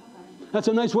 That's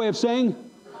a nice way of saying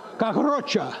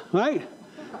cucaracha, right?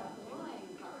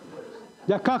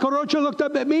 That cucaracha looked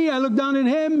up at me, I looked down at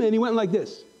him, and he went like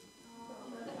this.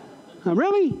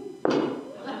 Really?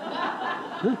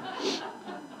 Huh?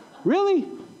 Really?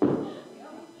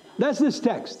 That's this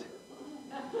text.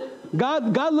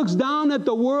 God looks down at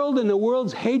the world and the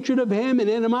world's hatred of Him and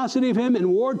animosity of Him and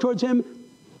war towards Him,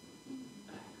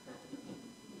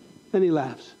 and He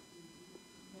laughs.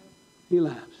 He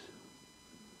laughs.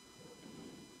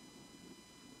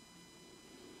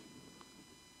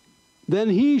 Then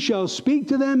He shall speak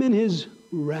to them in His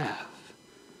wrath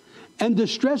and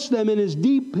distress them in His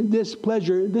deep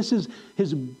displeasure. This is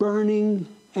His burning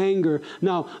anger.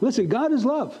 Now, listen, God is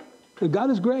love and God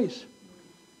is grace.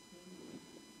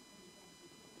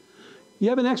 You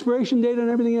have an expiration date on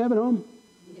everything you have at home?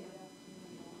 Yeah.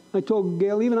 I told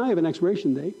Gail, even I have an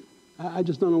expiration date. I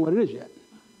just don't know what it is yet.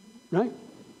 Right?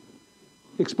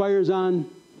 Expires on,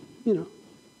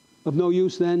 of no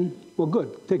use then. Well,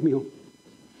 good. Take me home.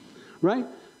 Right?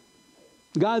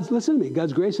 Listen to me,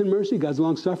 God's grace and mercy, God's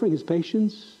long-suffering, His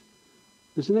patience.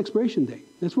 There's an expiration date.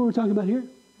 That's what we're talking about here.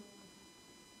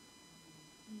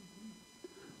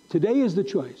 Today is the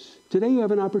choice. Today you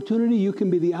have an opportunity. You can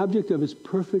be the object of His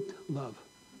perfect love.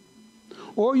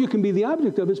 Or you can be the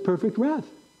object of His perfect wrath.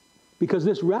 Because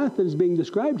this wrath that is being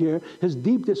described here, His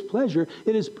deep displeasure,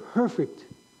 it is perfect.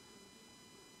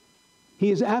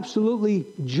 He is absolutely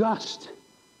just,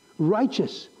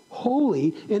 righteous,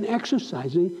 holy in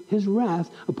exercising His wrath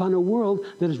upon a world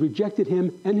that has rejected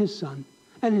Him and His Son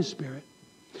and His Spirit.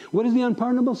 What is the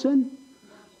unpardonable sin?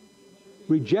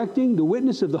 Rejecting the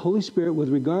witness of the Holy Spirit with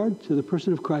regard to the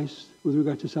person of Christ, with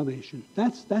regard to salvation.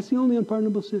 That's the only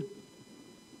unpardonable sin.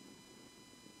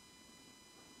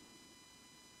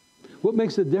 What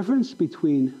makes the difference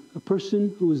between a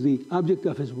person who is the object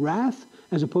of His wrath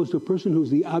as opposed to a person who is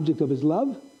the object of His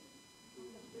love?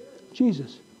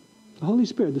 Jesus, the Holy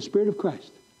Spirit, the Spirit of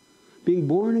Christ. Being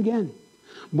born again.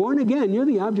 Born again, you're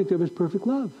the object of His perfect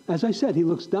love. As I said, He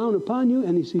looks down upon you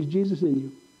and He sees Jesus in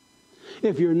you.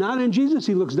 If you're not in Jesus,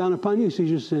 He looks down upon you, He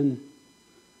sees your sin.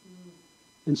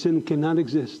 And sin cannot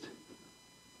exist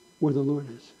where the Lord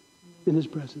is, in His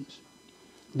presence.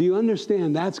 Do you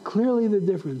understand? That's clearly the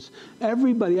difference.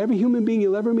 Everybody, every human being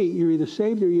you'll ever meet, you're either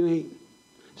saved or you ain't.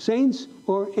 Saints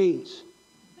or ain'ts.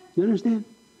 You understand?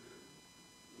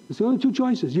 It's the only two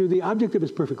choices. You're the object of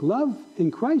His perfect love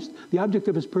in Christ, the object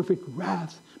of His perfect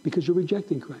wrath because you're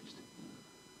rejecting Christ.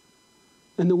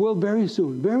 And the world very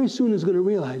soon is going to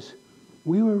realize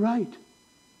we were right.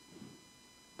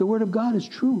 The Word of God is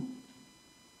true.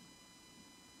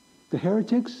 The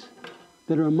heretics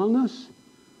that are among us,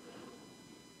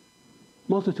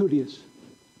 multitudinous,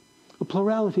 a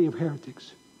plurality of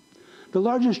heretics. The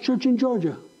largest church in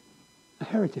Georgia, a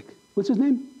heretic. What's his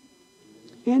name?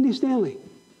 Andy Stanley,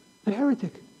 a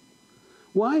heretic.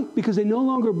 Why? Because they no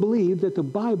longer believe that the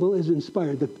Bible is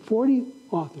inspired. The 40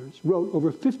 authors wrote over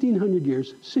 1,500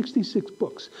 years, 66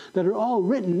 books that are all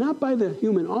written not by the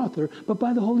human author, but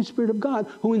by the Holy Spirit of God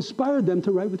who inspired them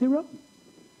to write what they wrote.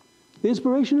 The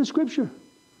inspiration of Scripture.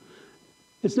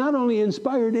 It's not only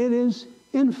inspired, it is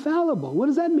infallible. What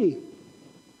does that mean?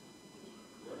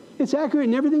 It's accurate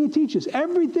in everything it teaches.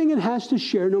 Everything it has to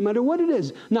share, no matter what it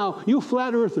is. Now, you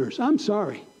flat earthers, I'm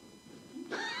sorry.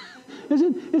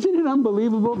 Isn't it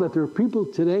unbelievable that there are people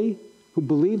today who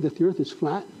believe that the earth is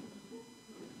flat?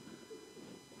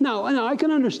 Now, I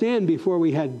can understand before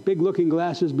we had big looking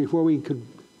glasses, before we could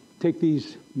take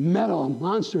these metal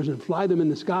monsters and fly them in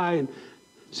the sky and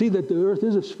see that the earth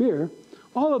is a sphere,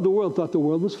 all of the world thought the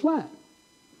world was flat.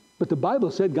 But the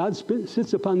Bible said God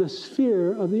sits upon the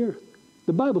sphere of the earth.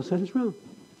 The Bible said it's round.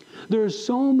 There are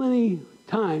so many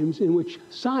times in which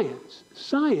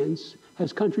science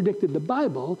has contradicted the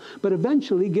Bible, but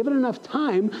eventually, given enough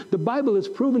time, the Bible is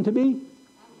proven to be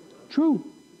true.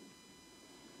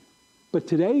 But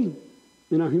today,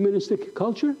 in our humanistic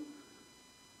culture,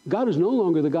 God is no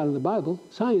longer the God of the Bible.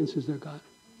 Science is their God.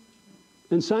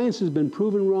 And science has been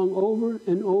proven wrong over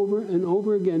and over and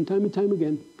over again, time and time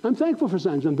again. I'm thankful for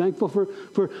science. I'm thankful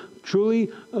for truly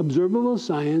observable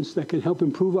science that can help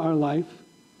improve our life.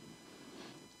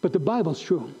 But the Bible's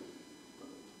true.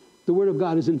 The Word of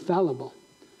God is infallible,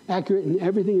 accurate in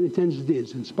everything it intends to do.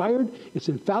 It's inspired, it's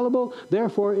infallible,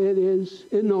 therefore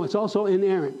it's also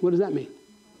inerrant. What does that mean?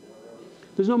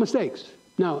 There's no mistakes.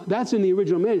 Now, that's in the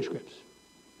original manuscripts.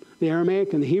 The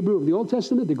Aramaic and the Hebrew of the Old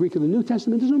Testament, the Greek of the New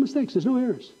Testament, there's no mistakes. There's no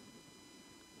errors.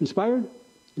 Inspired,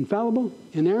 infallible,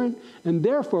 inerrant, and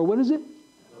therefore, what is it?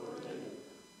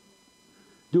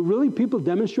 Do really people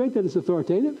demonstrate that it's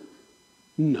authoritative?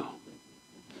 No.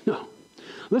 No.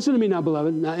 Listen to me now,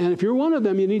 beloved. And if you're one of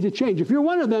them, you need to change. If you're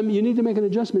one of them, you need to make an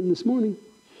adjustment this morning.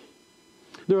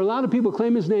 There are a lot of people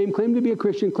claim his name, claim to be a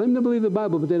Christian, claim to believe the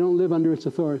Bible, but they don't live under its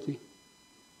authority.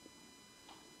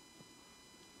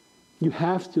 You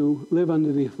have to live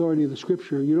under the authority of the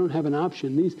Scripture. You don't have an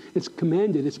option. It's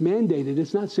commanded. It's mandated.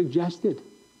 It's not suggested.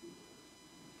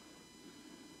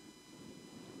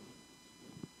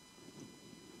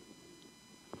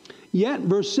 Yet,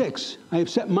 verse 6, I have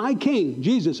set my King,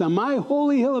 Jesus, on my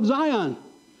holy hill of Zion.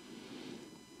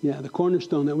 Yeah, the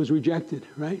cornerstone that was rejected,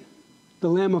 right? The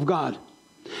Lamb of God.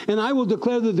 And I will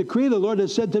declare the decree. The Lord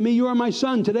has said to me, you are my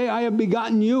son. Today I have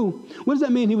begotten you. What does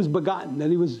that mean, he was begotten? That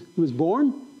he was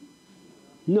born?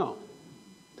 No.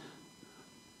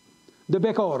 The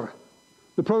Bekor,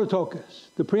 the Prototokos,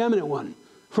 the preeminent one,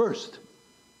 first.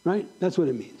 Right? That's what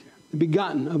it means here. The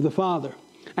begotten of the Father.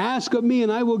 Ask of me,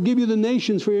 and I will give you the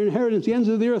nations for your inheritance, the ends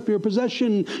of the earth for your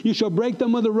possession. You shall break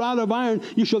them with a rod of iron.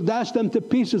 You shall dash them to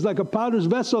pieces like a potter's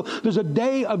vessel. There's a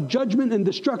day of judgment and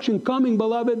destruction coming,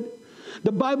 beloved.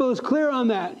 The Bible is clear on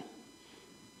that.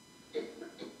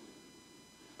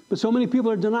 But so many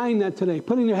people are denying that today,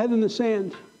 putting their head in the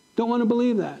sand. Don't want to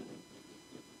believe that.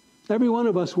 Every one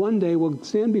of us one day will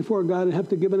stand before God and have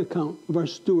to give an account of our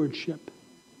stewardship.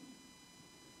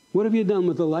 What have you done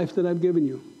with the life that I've given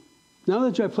you? Now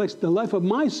that I've placed the life of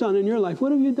my son in your life,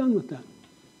 what have you done with that?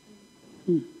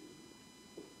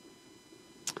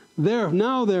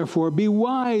 Now, therefore, be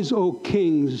wise, O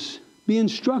kings. Be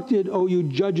instructed, O you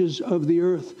judges of the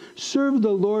earth. Serve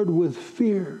the Lord with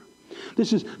fear.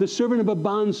 This is the servant of a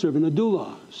bondservant, a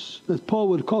doulos. That Paul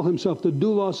would call himself the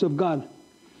doulos of God.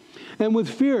 And with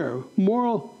fear,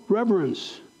 moral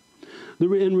reverence.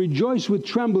 And rejoice with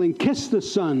trembling. Kiss the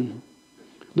Son.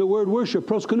 The word worship,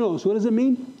 proskonos, what does it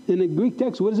mean? In the Greek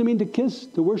text, what does it mean to kiss?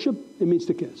 To worship? It means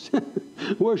to kiss.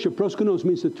 Worship, proskonos,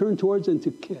 means to turn towards and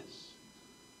to kiss.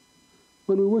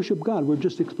 When we worship God, we're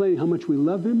just explaining how much we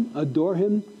love Him, adore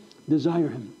Him, desire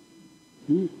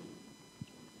Him.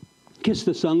 Kiss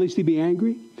the Son, lest He be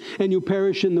angry, and you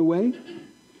perish in the way.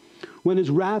 When His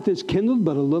wrath is kindled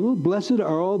but a little, blessed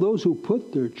are all those who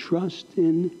put their trust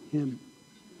in Him.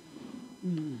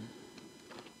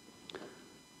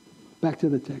 Back to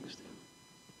the text.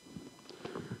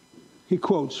 He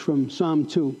quotes from Psalm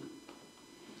 2.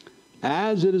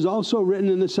 As it is also written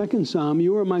in the second Psalm,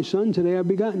 you are my son, today I have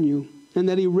begotten you. And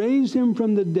that he raised him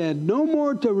from the dead, no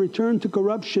more to return to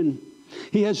corruption.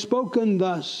 He has spoken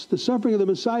thus. The suffering of the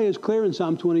Messiah is clear in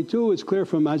Psalm 22. It's clear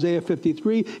from Isaiah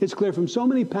 53. It's clear from so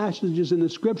many passages in the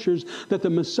Scriptures that the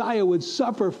Messiah would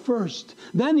suffer first.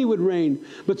 Then he would reign.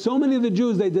 But so many of the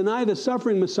Jews, they deny the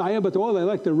suffering Messiah, but they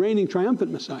like the reigning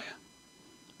triumphant Messiah.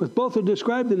 But both are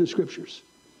described in the Scriptures.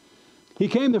 He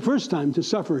came the first time to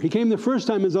suffer. He came the first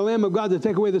time as the Lamb of God to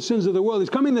take away the sins of the world.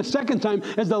 He's coming the second time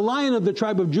as the Lion of the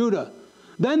tribe of Judah.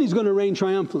 Then he's going to reign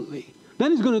triumphantly.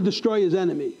 Then he's going to destroy his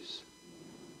enemies.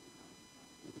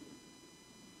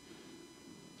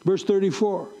 Verse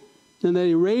 34. And that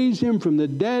he raised him from the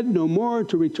dead no more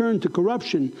to return to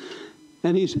corruption.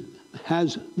 And he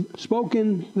has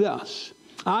spoken thus.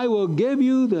 I will give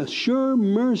you the sure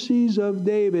mercies of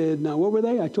David. Now, what were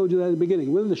they? I told you that at the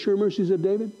beginning. What are the sure mercies of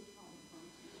David?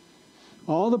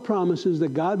 All the promises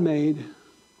that God made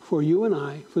for you and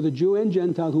I, for the Jew and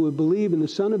Gentile who would believe in the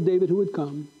Son of David who would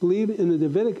come, believe in the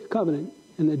Davidic covenant,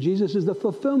 and that Jesus is the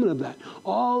fulfillment of that.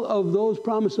 All of those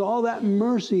promises, all that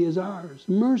mercy is ours.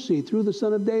 Mercy through the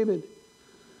Son of David.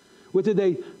 What did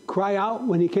they cry out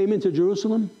when he came into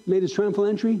Jerusalem, made his triumphal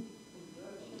entry?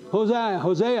 Hosea,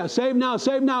 Hosea, save now,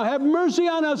 save now. Have mercy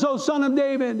on us, O Son of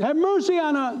David. Have mercy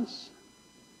on us.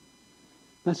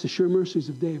 That's the sure mercies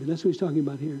of David. That's what he's talking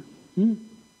about here.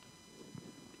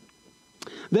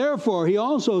 Therefore, he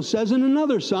also says in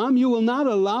another psalm, you will not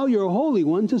allow your Holy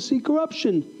One to see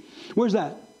corruption. Where's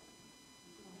that?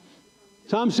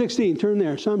 Psalm 16. Turn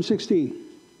there. Psalm 16.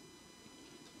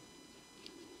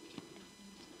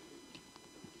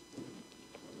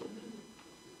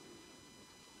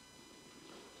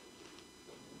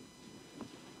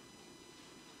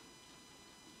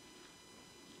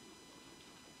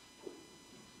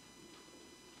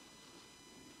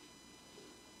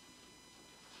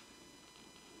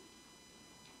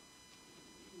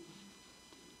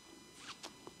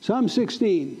 Psalm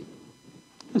 16.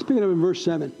 Let's pick it up in verse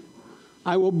 7.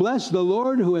 I will bless the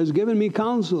Lord who has given me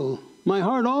counsel. My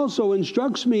heart also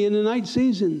instructs me in the night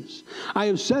seasons. I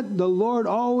have set the Lord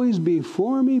always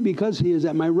before me because he is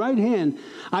at my right hand.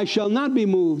 I shall not be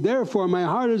moved. Therefore, my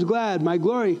heart is glad, my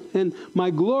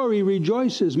glory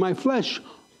rejoices. My flesh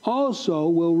also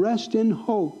will rest in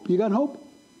hope. You got hope?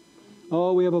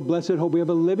 Oh, we have a blessed hope. We have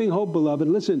a living hope, beloved.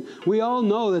 Listen, we all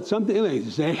know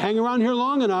that they hang around here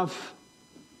long enough,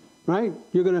 right?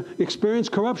 You're going to experience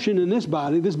corruption in this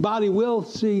body. This body will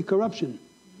see corruption.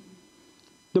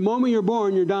 The moment you're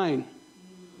born, you're dying.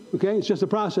 Okay? It's just a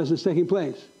process that's taking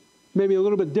place. Maybe a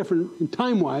little bit different in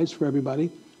time-wise for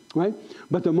everybody, right?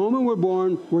 But the moment we're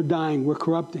born, we're dying. We're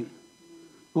corrupting.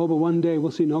 Oh, but one day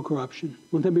we'll see no corruption.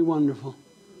 Wouldn't that be wonderful?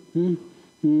 That's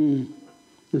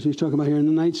what he's talking about here in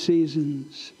the night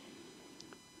seasons.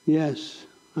 Yes,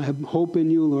 I have hope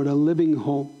in you, Lord, a living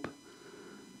hope.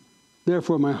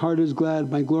 Therefore, my heart is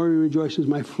glad, my glory rejoices,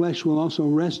 my flesh will also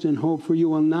rest in hope, for you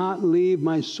will not leave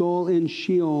my soul in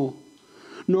Sheol,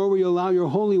 nor will you allow your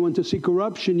Holy One to see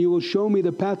corruption. You will show me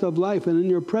the path of life, and in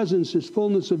your presence is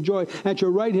fullness of joy. At your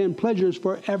right hand, pleasures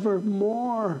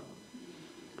forevermore.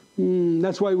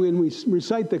 That's why when we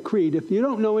recite the Creed, if you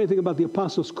don't know anything about the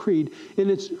Apostles' Creed, in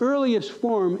its earliest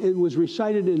form, it was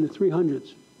recited in the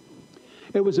 300s.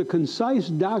 It was a concise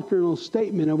doctrinal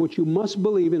statement of what you must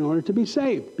believe in order to be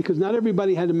saved, because not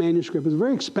everybody had a manuscript. It was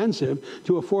very expensive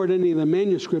to afford any of the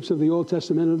manuscripts of the Old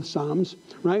Testament or the Psalms,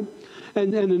 right?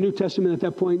 And the New Testament at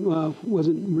that point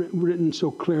wasn't written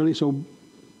so clearly, so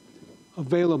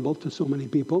available to so many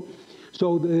people.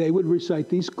 So they would recite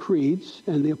these creeds,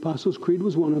 and the Apostles' Creed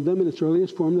was one of them in its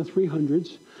earliest form, the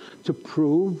 300s, to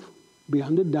prove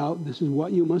beyond a doubt, this is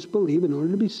what you must believe in order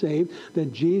to be saved,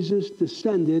 that Jesus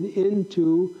descended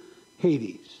into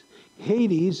Hades.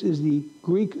 Hades is the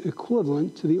Greek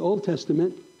equivalent to the Old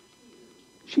Testament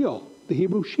Sheol, the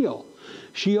Hebrew Sheol.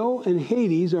 Sheol and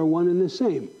Hades are one and the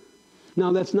same.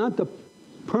 Now, that's not the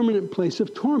permanent place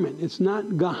of torment. It's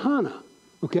not Gehenna,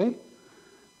 okay?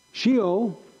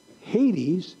 Sheol,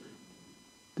 Hades,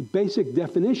 the basic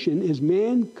definition is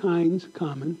mankind's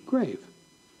common grave.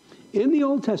 In the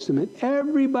Old Testament,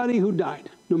 everybody who died,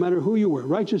 no matter who you were,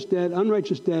 righteous dead,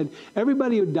 unrighteous dead,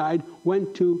 everybody who died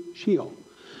went to Sheol.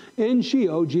 In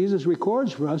Sheol, Jesus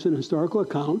records for us an historical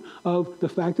account of the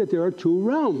fact that there are two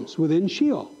realms within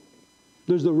Sheol.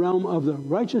 There's the realm of the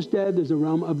righteous dead, there's the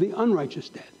realm of the unrighteous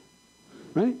dead,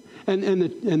 right? And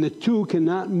the two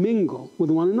cannot mingle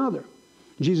with one another.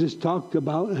 Jesus talked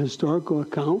about a historical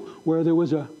account where there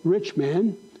was a rich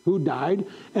man who died,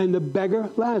 and the beggar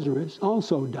Lazarus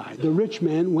also died. The rich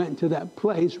man went to that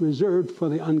place reserved for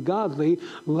the ungodly.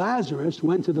 Lazarus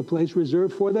went to the place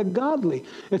reserved for the godly.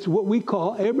 It's what we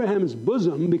call Abraham's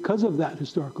bosom because of that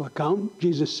historical account.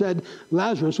 Jesus said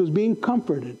Lazarus was being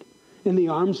comforted in the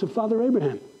arms of Father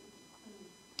Abraham.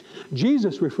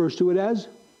 Jesus refers to it as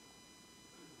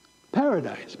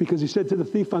paradise, because he said to the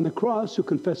thief on the cross who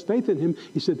confessed faith in him,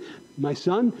 he said, my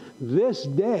son, this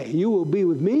day you will be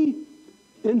with me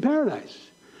in paradise.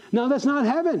 Now, that's not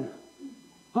heaven.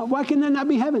 Why can that not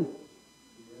be heaven?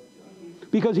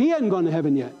 Because he hadn't gone to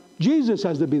heaven yet. Jesus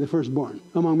has to be the firstborn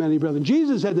among many brethren.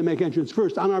 Jesus had to make entrance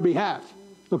first on our behalf.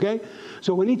 Okay?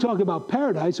 So when he talked about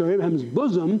paradise or Abraham's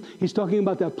bosom, he's talking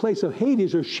about that place of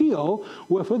Hades or Sheol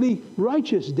where for the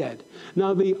righteous dead.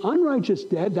 Now the unrighteous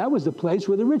dead, that was the place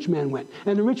where the rich man went.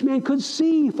 And the rich man could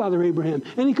see Father Abraham,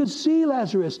 and he could see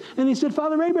Lazarus. And he said,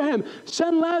 Father Abraham,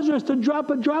 send Lazarus to drop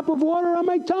a drop of water on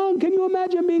my tongue. Can you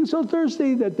imagine being so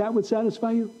thirsty that that would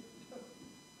satisfy you?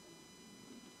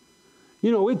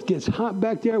 You know, it gets hot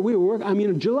back there. We were working. I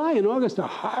mean, July and August are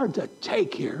hard to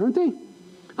take here, aren't they?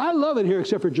 I love it here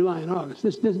except for July and August.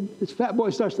 This fat boy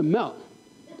starts to melt,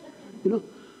 you know.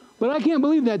 But I can't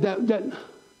believe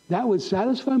that would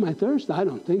satisfy my thirst. I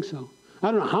don't think so. I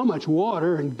don't know how much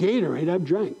water and Gatorade I've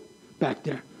drank back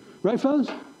there. Right, fellas?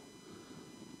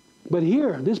 But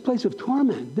here, this place of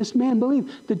torment, this man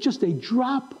believed that just a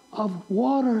drop of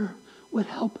water would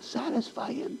help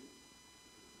satisfy him.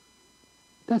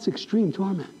 That's extreme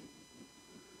torment.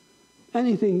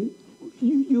 Anything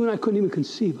you and I couldn't even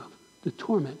conceive of. The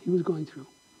torment he was going through.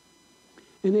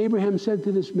 And Abraham said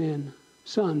to this man,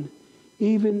 son,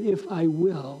 even if I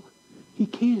will, he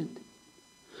can't.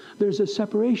 There's a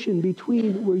separation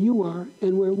between where you are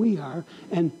and where we are,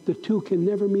 and the two can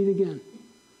never meet again.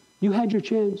 You had your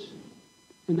chance,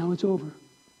 and now it's over.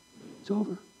 It's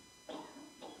over.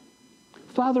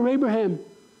 Father Abraham,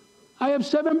 I have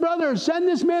 7 brothers. Send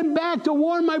this man back to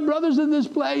warn my brothers of this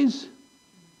place.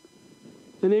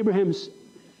 And Abraham's,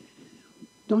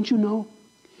 don't you know?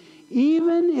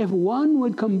 Even if one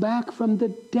would come back from the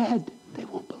dead, they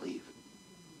won't believe.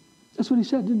 That's what he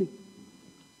said, didn't he?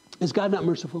 Is God not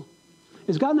merciful?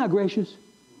 Is God not gracious?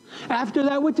 After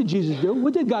that, what did Jesus do?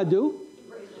 What did God do?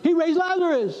 He raised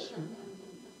Lazarus.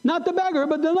 Not the beggar,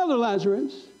 but another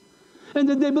Lazarus. And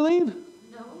did they believe?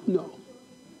 No.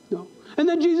 No. And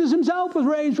then Jesus himself was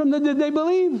raised from the dead. Did they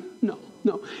believe? No.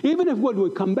 No. Even if one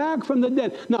would come back from the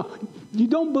dead. Now, you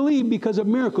don't believe because of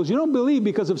miracles. You don't believe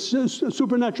because of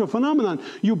supernatural phenomenon.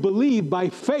 You believe by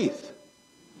faith.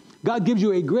 God gives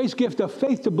you a grace gift of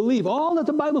faith to believe all that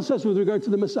the Bible says with regard to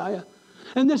the Messiah.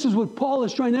 And this is what Paul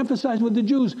is trying to emphasize with the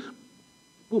Jews.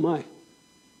 Oh my.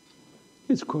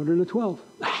 It's 11:45.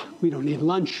 We don't need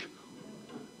lunch.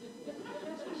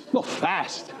 We'll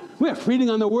fast. We're feeding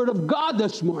on the Word of God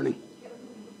this morning.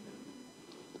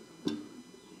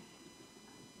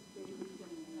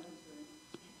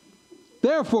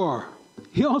 Therefore,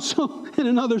 he also, in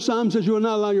another psalm, says, you will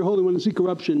not allow your Holy One to see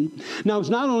corruption. Now, it's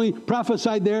not only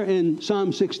prophesied there in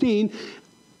Psalm 16.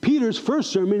 Peter's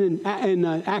first sermon in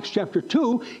Acts chapter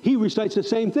 2, he recites the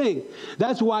same thing.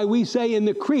 That's why we say in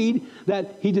the Creed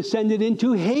that he descended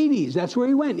into Hades. That's where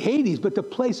he went, Hades, but the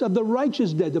place of the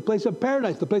righteous dead, the place of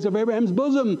paradise, the place of Abraham's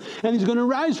bosom. And he's going to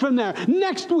rise from there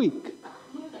next week.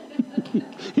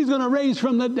 He's going to raise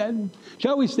from the dead.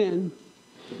 Shall we stand?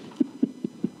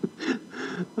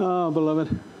 Oh,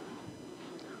 beloved.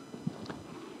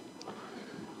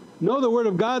 Know the Word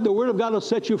of God. The Word of God will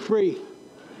set you free.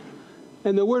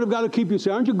 And the Word of God will keep you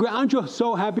safe. Aren't you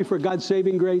so happy for God's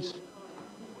saving grace?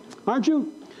 Aren't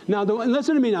you? Now,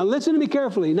 listen to me now. Listen to me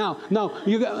carefully. Now,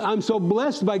 I'm so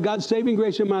blessed by God's saving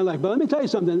grace in my life. But let me tell you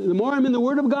something. The more I'm in the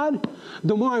Word of God,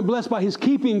 the more I'm blessed by His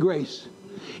keeping grace.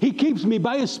 He keeps me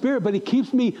by His Spirit, but He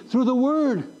keeps me through the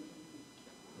Word.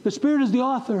 The Spirit is the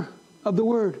author of the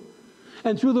Word.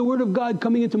 And through the Word of God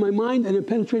coming into my mind and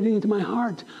penetrating into my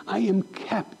heart, I am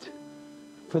kept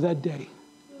for that day.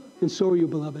 And so are you,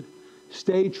 beloved.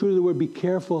 Stay true to the Word. Be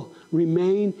careful.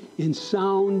 Remain in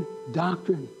sound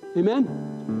doctrine.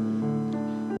 Amen?